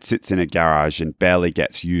car and it sits in a garage and barely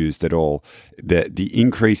gets used at all, the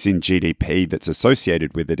increase in GDP that's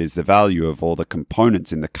associated with it is the value of all the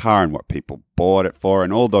components in the car and what people bought it for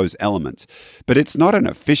and all those elements. But it's not an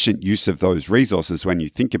efficient use of those resources when you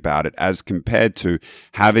think about it, as compared to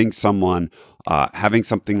having something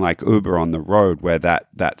like Uber on the road where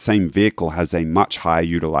that same vehicle has a much higher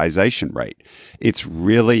utilization rate. It's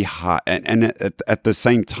really high. And at the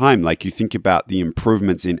same time, like you think about the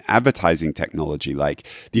improvements in advertising technology, like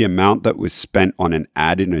the amount that was spent on an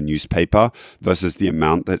ad in a newspaper versus the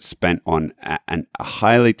amount that's spent on a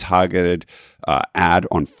highly targeted ad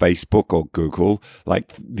on Facebook or Google,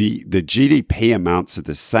 like the GDP amounts are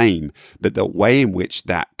the same, but the way in which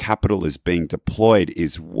that capital is being deployed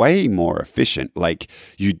is way more efficient. Like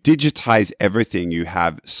you digitize everything, you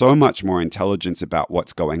have so much more intelligence about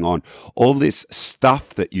what's going on. All this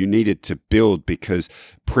stuff that you needed to build because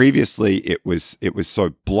previously it was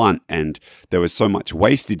so blunt and there was so much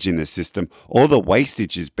wastage in the system. All the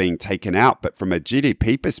wastage is being taken out, but from a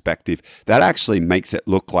GDP perspective, that actually makes it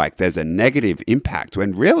look like there's a negative impact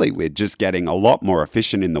when really we're just getting a lot more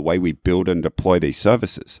efficient in the way we build and deploy these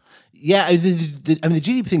services. Yeah, I mean, the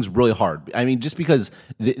GDP thing's really hard. I mean, just because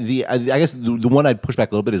I guess the one I'd push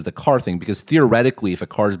back a little bit is the car thing, because theoretically, if a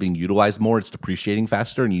car is being utilized more, it's depreciating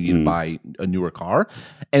faster and you need to buy a newer car.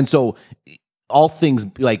 And so all things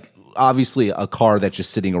like, obviously a car that's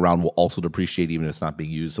just sitting around will also depreciate even if it's not being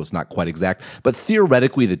used, so it's not quite exact. But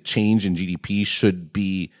theoretically, the change in GDP should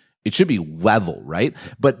be level, right?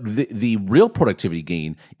 But the real productivity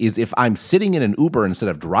gain is if I'm sitting in an Uber instead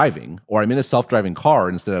of driving, or I'm in a self-driving car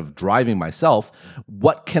instead of driving myself,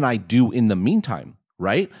 what can I do in the meantime,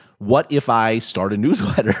 right? What if I start a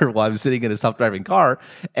newsletter while I'm sitting in a self-driving car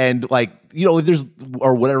and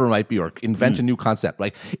or whatever it might be, or invent a new concept.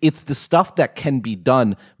 Like it's the stuff that can be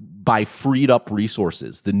done by freed up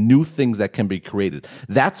resources, the new things that can be created.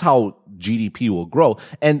 That's how GDP will grow.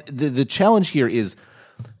 And the challenge here is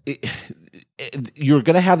you're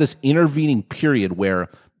going to have this intervening period where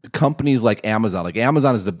companies like Amazon,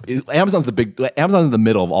 Amazon's in the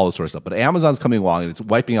middle of all this sort of stuff, but Amazon's coming along and it's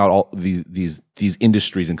wiping out all these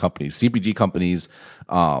industries and companies, CPG companies,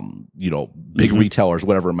 big retailers,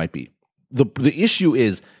 whatever it might be. The issue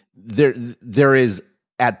is there is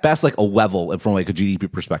at best like a level from like a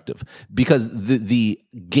GDP perspective, because the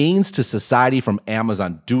gains to society from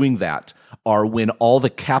Amazon doing that are when all the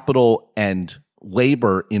capital and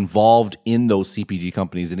labor involved in those CPG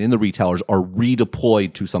companies and in the retailers are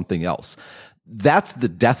redeployed to something else. That's the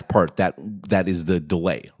death part that is the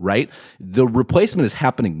delay, right? The replacement is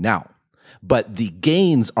happening now, but the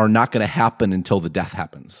gains are not going to happen until the death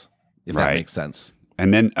happens, if that makes sense.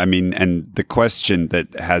 And then, and the question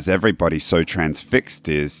that has everybody so transfixed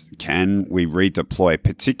is, can we redeploy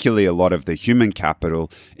particularly a lot of the human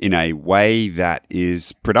capital in a way that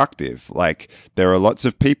is productive? Like, there are lots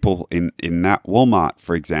of people in that Walmart,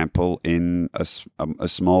 for example, in a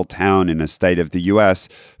small town in a state of the US,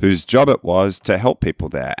 whose job it was to help people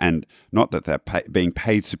there. And not that they're being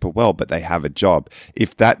paid super well, but they have a job.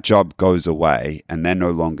 If that job goes away and they're no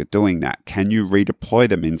longer doing that, can you redeploy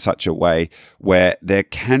them in such a way where there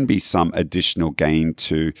can be some additional gain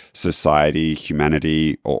to society,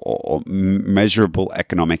 humanity, or measurable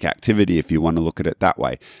economic activity, if you want to look at it that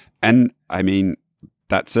way? And I mean,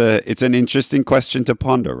 it's an interesting question to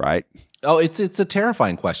ponder, right? Oh, it's a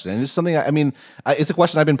terrifying question, and it's something. It's a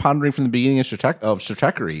question I've been pondering from the beginning of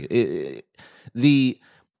Stratechery.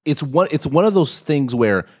 It's one of those things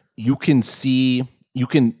where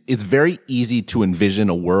it's very easy to envision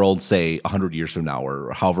a world, say 100 years from now,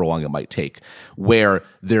 or however long it might take, where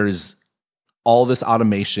there's all this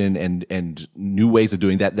automation and new ways of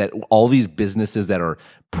doing that all these businesses that are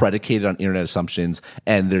predicated on internet assumptions,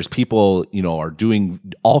 and there's people, are doing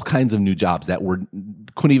all kinds of new jobs that we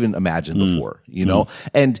couldn't even imagine before,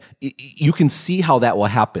 and you can see how that will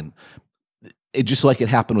happen. It just like it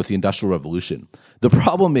happened with the Industrial Revolution. The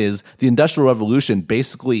problem is the Industrial Revolution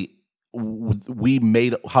basically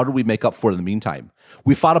how did we make up for it in the meantime?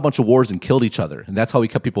 We fought a bunch of wars and killed each other, and that's how we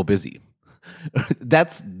kept people busy.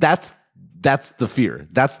 That's the fear.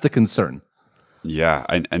 That's the concern. Yeah,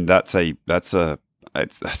 and that's a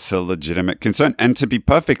legitimate concern. And to be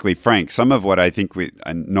perfectly frank, some of what I think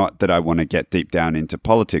not that I want to get deep down into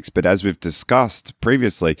politics, but as we've discussed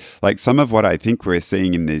previously, like some of what I think we're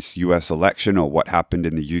seeing in this US election, or what happened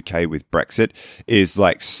in the UK with Brexit, is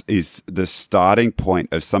the starting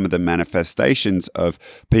point of some of the manifestations of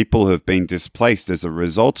people who have been displaced as a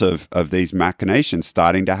result of these machinations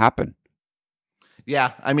starting to happen.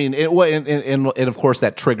 Yeah, I mean, and of course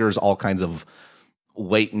that triggers all kinds of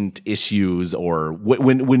latent issues, or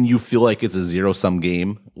when you feel like it's a zero-sum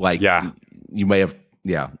game, like you may have,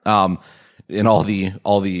 and all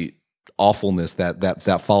the awfulness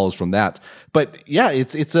that follows from that. But yeah,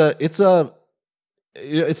 it's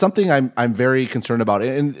something I'm very concerned about,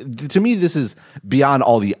 and to me, this is beyond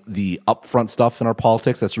all the upfront stuff in our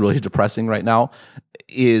politics that's really depressing right now,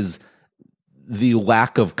 is the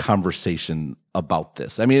lack of conversation about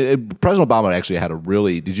this. I mean, President Obama actually had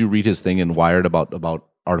did you read his thing in Wired about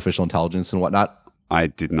artificial intelligence and whatnot? I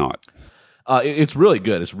did not. It's really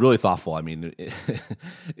good. It's really thoughtful. I mean,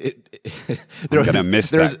 I'm going to miss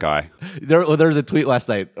that guy. There was a tweet last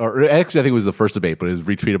night, or actually I think it was the first debate, but it was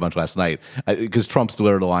retweeted a bunch last night, because Trump's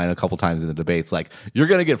delivered a line a couple times in the debates, like, you're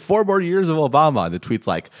going to get 4 more years of Obama. And the tweet's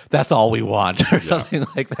like, that's all we want, or something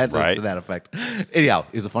like that, right, to that effect. Anyhow,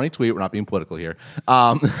 it's a funny tweet. We're not being political here.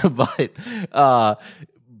 But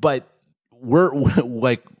we're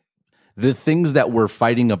like, the things that we're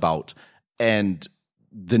fighting about, and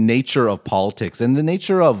the nature of politics, and the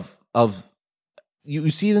nature of you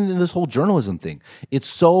see it in this whole journalism thing. It's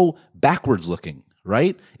so backwards looking,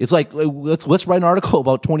 right? It's like, let's write an article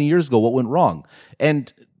about 20 years ago, what went wrong,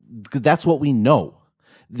 and that's what we know.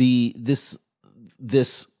 This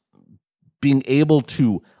being able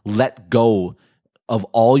to let go of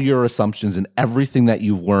all your assumptions and everything that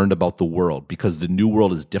you've learned about the world, because the new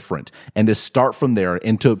world is different, and to start from there,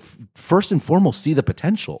 and to first and foremost see the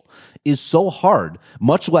potential, is so hard,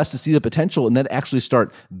 much less to see the potential and then actually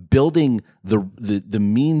start building the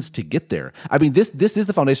means to get there. I mean, this is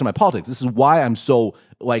the foundation of my politics. This is why I'm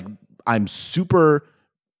super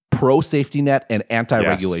pro safety net and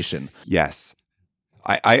anti-regulation. Yes.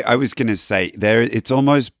 I was going to say, it's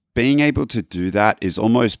almost, being able to do that is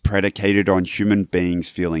almost predicated on human beings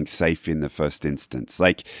feeling safe in the first instance.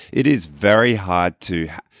 Like, it is very hard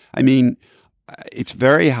it's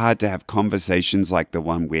very hard to have conversations like the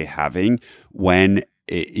one we're having when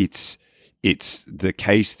it's the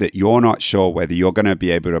case that you're not sure whether you're going to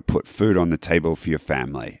be able to put food on the table for your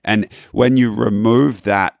family. And when you remove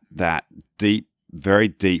that deep,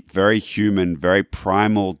 very human, very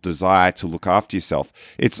primal desire to look after yourself,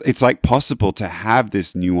 it's like possible to have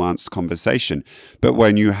this nuanced conversation. But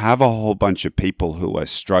when you have a whole bunch of people who are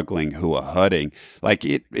struggling, who are hurting, like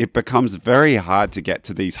it becomes very hard to get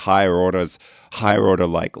to these higher order,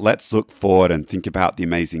 like, let's look forward and think about the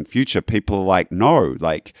amazing future. People are like, no,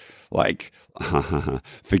 like like,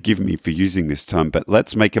 forgive me for using this term, but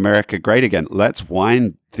let's make America great again. Let's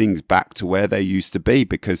wind things back to where they used to be,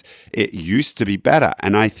 because it used to be better.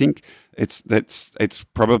 And I think it's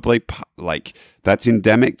probably like that's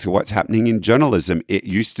endemic to what's happening in journalism. It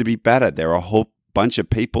used to be better. There are a whole bunch of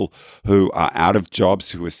people who are out of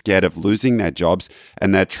jobs, who are scared of losing their jobs,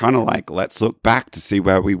 and they're trying to like, let's look back to see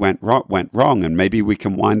where we went wrong, and maybe we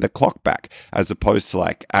can wind the clock back, as opposed to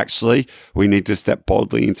like, actually, we need to step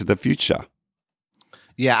boldly into the future.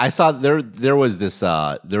 Yeah, I saw there was this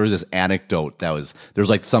anecdote there's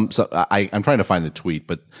like I'm trying to find the tweet,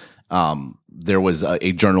 but there was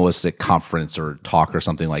a journalistic conference or talk or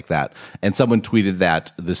something like that, and someone tweeted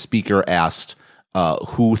that the speaker asked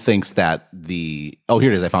who thinks that here it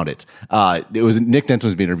is, I found it. It was Nick Denton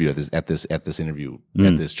was being interviewed at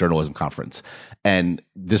this journalism conference, and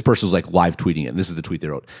this person was like live tweeting it. And this is the tweet they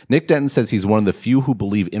wrote. Nick Denton says he's one of the few who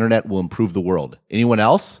believe internet will improve the world. Anyone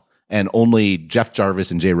else? And only Jeff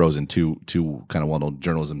Jarvis and Jay Rosen, two kind of well-known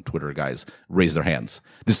journalism Twitter guys, raised their hands.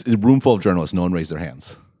 This room full of journalists, no one raised their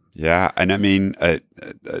hands. Yeah, and I mean,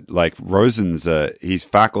 like Rosen's, he's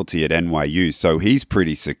faculty at NYU, so he's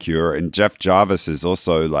pretty secure, and Jeff Jarvis is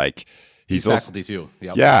also like he's also, faculty too.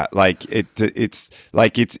 Yep. Yeah, like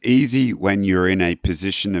it's easy when you're in a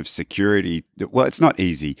position of security. Well, it's not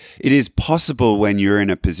easy. It is possible when you're in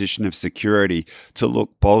a position of security to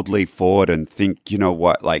look boldly forward and think, you know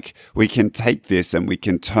what, like we can take this and we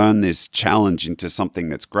can turn this challenge into something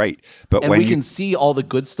that's great. But and we can see all the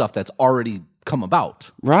good stuff that's already come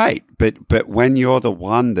about. Right. But when you're the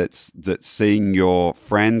one that's seeing your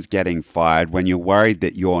friends getting fired, when you're worried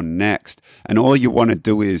that you're next, and all you want to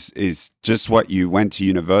do is just what you went to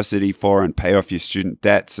university for and pay off your student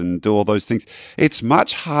debts and do all those things, it's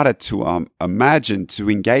much harder to imagine to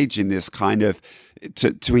engage in this kind of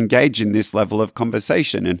to engage in this level of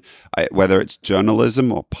conversation. And whether it's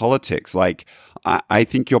journalism or politics, like I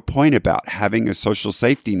think your point about having a social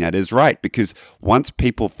safety net is right, because once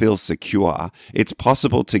people feel secure, it's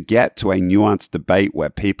possible to get to a nuanced debate where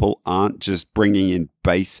people aren't just bringing in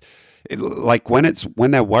base. Like when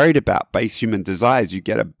they're worried about base human desires, you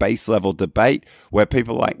get a base level debate where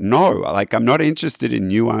people are like, no, like I'm not interested in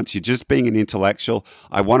nuance. You're just being an intellectual.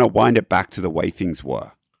 I want to wind it back to the way things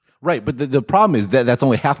were. Right, but the problem is that's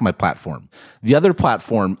only half my platform. The other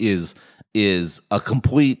platform is a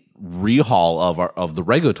complete rehaul of the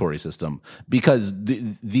regulatory system, because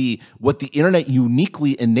what the internet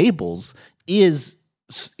uniquely enables is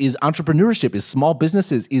entrepreneurship, is small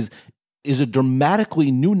businesses, is a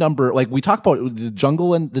dramatically new number. Like we talk about the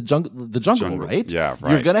jungle, right? Yeah,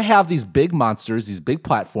 right. You're gonna have these big monsters, these big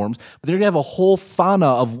platforms, but they're gonna have a whole fauna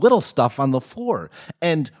of little stuff on the floor.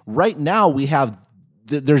 And right now we have.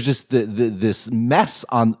 There's just this mess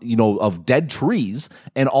on of dead trees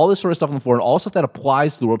and all this sort of stuff on the floor and all stuff that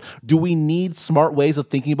applies to the world. Do we need smart ways of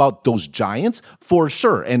thinking about those giants? For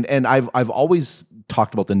sure. And I've always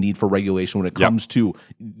talked about the need for regulation when it comes to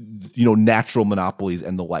natural monopolies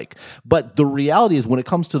and the like. But the reality is when it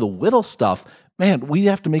comes to the little stuff, man, we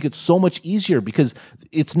have to make it so much easier, because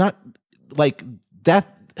it's not like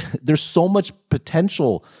that. There's so much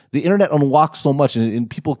potential. The internet unlocks so much, and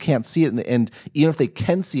people can't see it. And even if they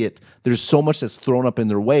can see it, there's so much that's thrown up in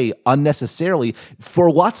their way unnecessarily for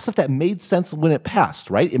lots of stuff that made sense when it passed,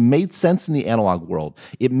 right? It made sense in the analog world.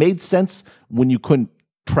 It made sense when you couldn't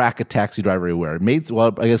track a taxi driver everywhere. It made, I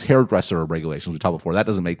guess hairdresser regulations we talked before. That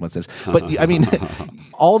doesn't make much sense. But I mean,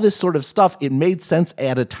 all this sort of stuff, it made sense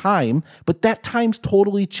at a time, but that time's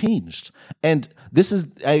totally changed. And this is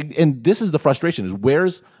the frustration: is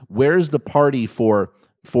where's the party for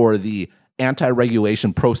the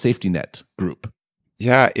anti-regulation pro-safety net group?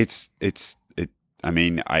 Yeah, I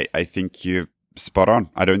mean, I think you're spot on.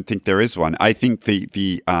 I don't think there is one. I think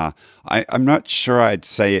I'm not sure I'd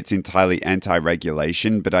say it's entirely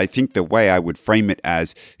anti-regulation, but I think the way I would frame it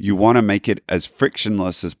as you want to make it as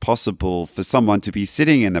frictionless as possible for someone to be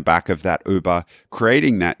sitting in the back of that Uber,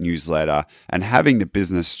 creating that newsletter and having the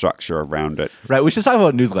business structure around it. Right. We should talk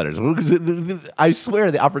about newsletters. I swear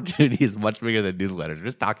the opportunity is much bigger than newsletters. We're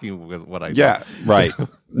just talking with what I know. Yeah, right.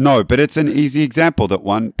 No, but it's an easy example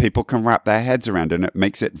that people can wrap their heads around, and it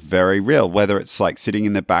makes it very real, whether it's like sitting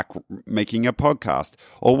in the back making a podcast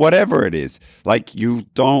or whatever it is. Like, you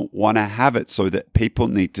don't want to have it so that people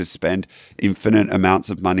need to spend infinite amounts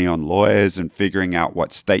of money on lawyers and figuring out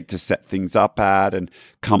what state to set things up at, and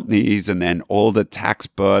companies, and then all the tax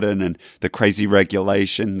burden and the crazy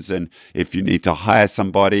regulations. And if you need to hire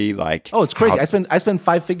somebody, like, it's crazy. I spend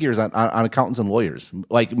 5 figures on accountants and lawyers.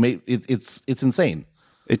 Like, it's insane.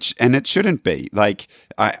 And it shouldn't be. Like,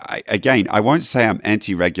 I won't say I'm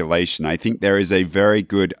anti-regulation. I think there is a very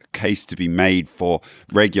good case to be made for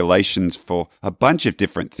regulations for a bunch of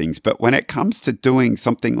different things. But when it comes to doing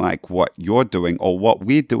something like what you're doing or what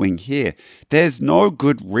we're doing here, there's no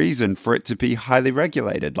good reason for it to be highly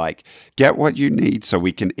regulated. Like, get what you need so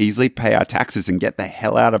we can easily pay our taxes and get the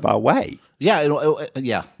hell out of our way. Yeah,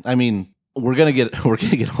 yeah. I mean, we're gonna get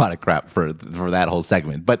a lot of crap for that whole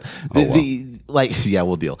segment, but we'll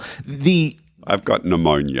deal. I've got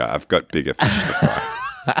pneumonia. I've got bigger fish to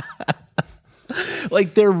fry.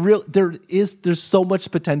 Like there's so much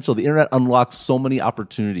potential. The internet unlocks so many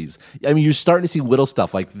opportunities. I mean, you're starting to see little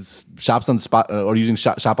stuff like shops on spot or using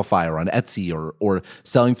Shopify or on Etsy or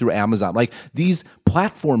selling through Amazon. Like these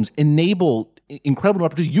platforms enable incredible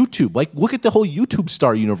opportunities. YouTube, like look at the whole YouTube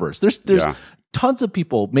star universe. There's tons of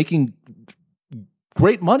people making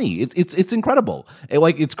great money. It's incredible.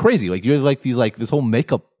 It's crazy. Like you have like these like this whole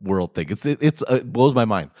makeup world thing. It blows my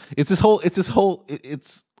mind. It's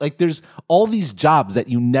like there's all these jobs that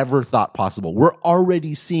you never thought possible. We're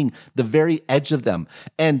already seeing the very edge of them.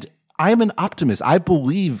 And I'm an optimist. I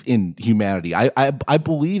believe in humanity. I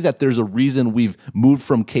believe that there's a reason we've moved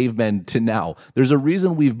from cavemen to now. There's a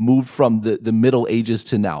reason we've moved from the Middle Ages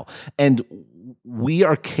to now. And we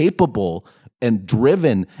are capable and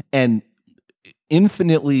driven and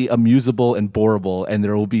infinitely amusable and boreable, and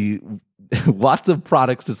there will be lots of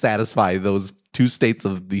products to satisfy those two states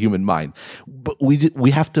of the human mind. But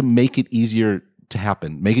we have to make it easier to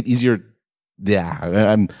happen. Make it easier. Yeah,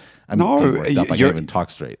 I'm worked up. I can't even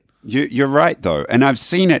talk straight. You're right, though. And I've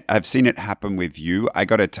seen it happen with you. I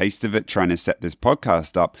got a taste of it trying to set this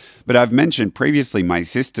podcast up. But I've mentioned previously my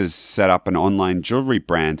sister's set up an online jewelry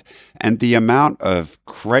brand, and the amount of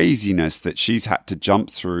craziness that she's had to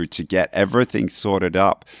jump through to get everything sorted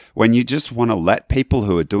up. When you just want to let people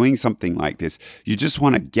who are doing something like this, you just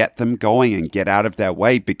want to get them going and get out of their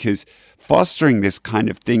way, because fostering this kind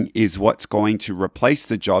of thing is what's going to replace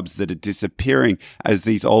the jobs that are disappearing as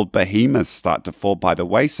these old behemoths start to fall by the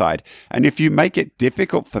wayside. And if you make it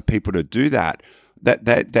difficult for people to do that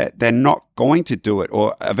they're not going to do it,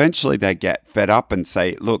 or eventually they get fed up and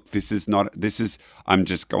say, look, I'm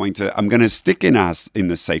going to stick in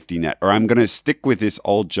the safety net, or I'm going to stick with this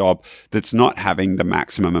old job that's not having the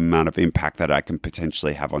maximum amount of impact that I can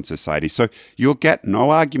potentially have on society. So you'll get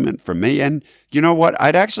no argument from me. And you know what?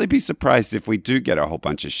 I'd actually be surprised if we do get a whole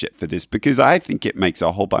bunch of shit for this, because I think it makes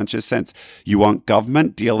a whole bunch of sense. You want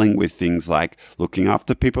government dealing with things like looking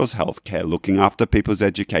after people's healthcare, looking after people's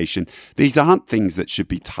education. These aren't things that should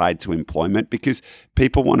be tied to employment, because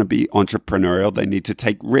people want to be entrepreneurial. They need to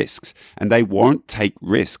take risks, and they won't take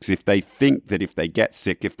risks if they think that if they get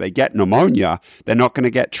sick, if they get pneumonia, they're not going to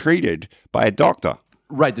get treated by a doctor.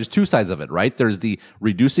 Right. There's two sides of it, right? There's the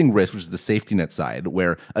reducing risk, which is the safety net side,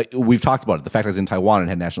 where we've talked about it. The fact that I was in Taiwan and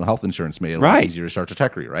had national health insurance made it a lot easier to start your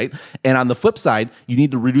techry, right? And on the flip side, you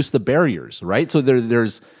need to reduce the barriers, right? So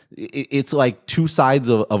it's like two sides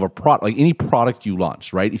of a product, like any product you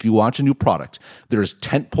launch, right? If you launch a new product, there's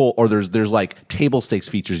tentpole or there's like table stakes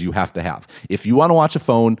features you have to have. If you want to launch a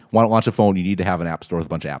phone, you need to have an app store with a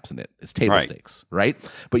bunch of apps in it. It's table stakes, right?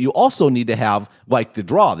 But you also need to have like the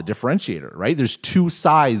differentiator, right? There's two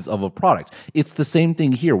sides of a product. It's the same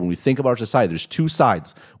thing here. When we think about our society, there's two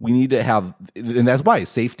sides. We need to have, and that's why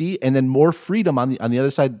safety and then more freedom on the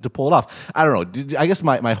other side to pull it off. I don't know. I guess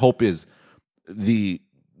my hope is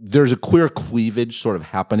there's a clear cleavage sort of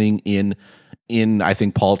happening in I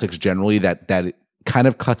think politics generally that it kind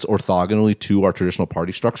of cuts orthogonally to our traditional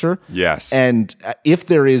party structure. Yes. And if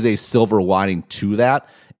there is a silver lining to that,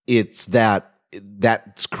 it's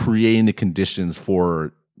that's creating the conditions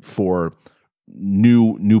for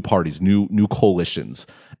new parties, new coalitions.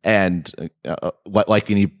 And like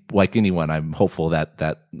anyone, I'm hopeful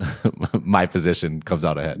that my position comes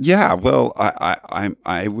out ahead. Yeah, well,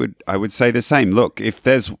 I would say the same. Look, if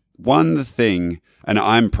there's one thing, and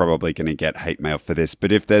I'm probably going to get hate mail for this,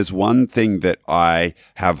 but if there's one thing that I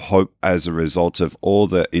have hope as a result of all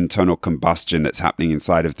the internal combustion that's happening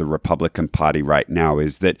inside of the Republican Party right now,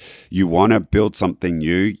 is that you want to build something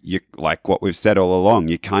new. You, like what we've said all along,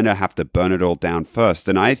 you kind of have to burn it all down first.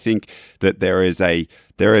 And I think that there is a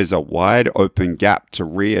wide open gap to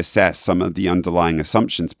reassess some of the underlying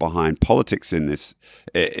assumptions behind politics in this,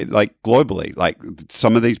 like globally, like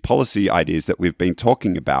some of these policy ideas that we've been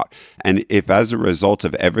talking about. And if as a result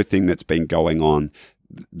of everything that's been going on,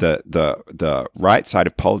 the right side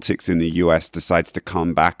of politics in the US decides to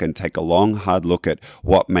come back and take a long, hard look at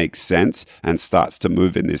what makes sense and starts to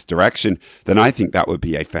move in this direction, then I think that would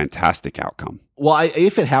be a fantastic outcome. Well,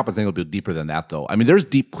 if it happens, I think it'll be deeper than that, though. I mean, there's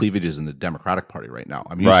deep cleavages in the Democratic Party right now.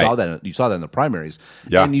 I mean, you saw that in the primaries,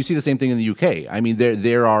 and you see the same thing in the UK. I mean,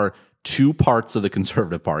 there are two parts of the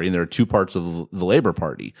Conservative Party, and there are two parts of the Labour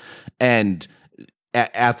Party, and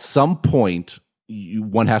at some point,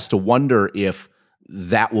 one has to wonder if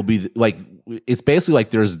that will be like, it's basically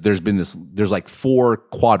like there's like four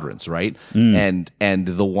quadrants, right? And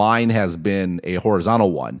the line has been a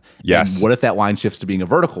horizontal one. Yes. And what if that line shifts to being a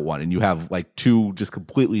vertical one, and you have like two just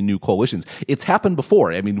completely new coalitions? It's happened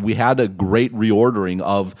before. I mean, we had a great reordering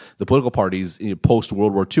of the political parties post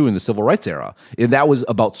World War II in the Civil Rights era, and that was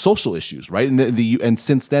about social issues, right? And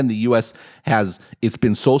since then, the U.S. it's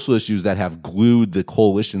been social issues that have glued the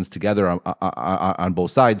coalitions together on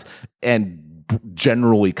both sides, and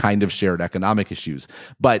generally kind of shared economic issues.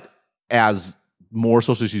 But as more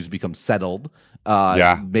social issues become settled,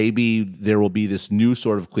 maybe there will be this new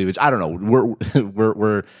sort of cleavage. I don't know.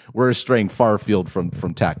 We're straying far afield from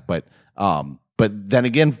tech, but then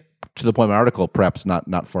again, to the point of my article, perhaps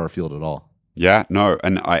not far afield at all. Yeah, no,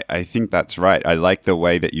 and I think that's right. I like the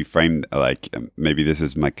way that you frame, like, maybe this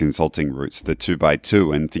is my consulting roots, the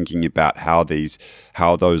 2x2, and thinking about how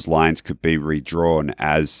those lines could be redrawn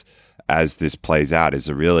as this plays out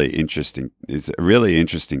is really interesting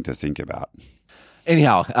to think about.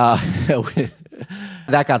 Anyhow,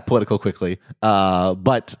 that got political quickly,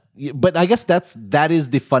 but I guess that is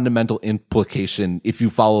the fundamental implication if you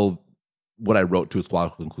follow what I wrote to its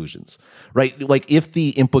logical conclusions, right? Like, if the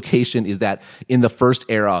implication is that in the first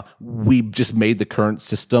era we just made the current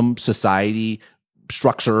system, society,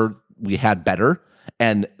 structure we had better,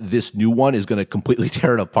 and this new one is going to completely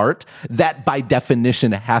tear it apart, that by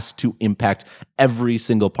definition has to impact every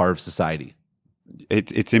single part of society.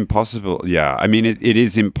 It's impossible. Yeah. I mean, it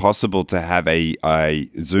is impossible to have a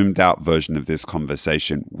zoomed out version of this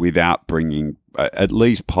conversation without bringing at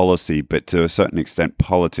least policy, but to a certain extent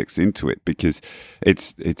politics into it, because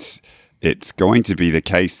it's going to be the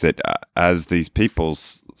case that as these people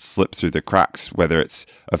slip through the cracks, whether it's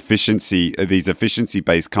these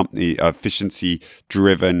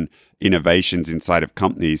efficiency-driven innovations inside of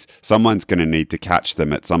companies, someone's going to need to catch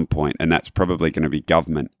them at some point, and that's probably going to be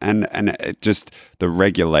government. And it just, the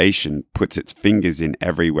regulation puts its fingers in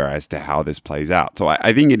everywhere as to how this plays out. So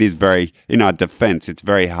I think it is very, in our defense, it's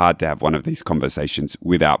very hard to have one of these conversations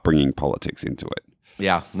without bringing politics into it.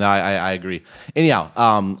 Yeah, no, I agree. Anyhow,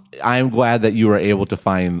 I'm glad that you were able to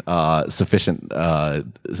find sufficient or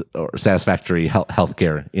satisfactory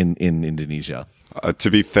healthcare in Indonesia.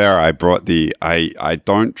 To be fair, I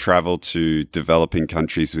don't travel to developing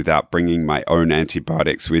countries without bringing my own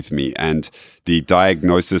antibiotics with me. And the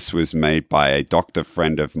diagnosis was made by a doctor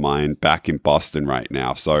friend of mine back in Boston right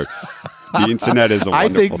now. So the internet is a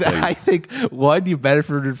wonderful thing. I think, one, you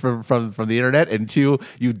benefited from the internet, and two,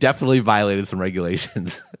 you definitely violated some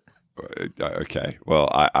regulations. Okay. Well,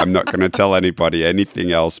 I'm not going to tell anybody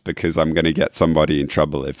anything else because I'm going to get somebody in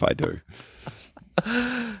trouble if I do.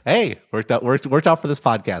 Hey, worked out for this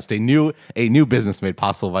podcast. A new business made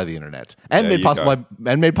possible by the internet, and made possible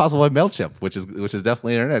by Mailchimp, which is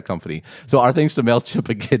definitely an internet company. So our thanks to Mailchimp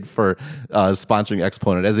again for sponsoring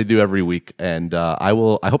Exponent, as they do every week. And I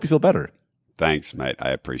hope you feel better. Thanks, mate. I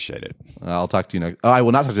appreciate it. I'll talk to you next. I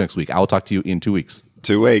will not talk to you next week. I will talk to you in 2 weeks.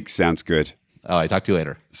 2 weeks sounds good. All right, talk to you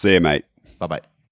later. See you, mate. Bye-bye.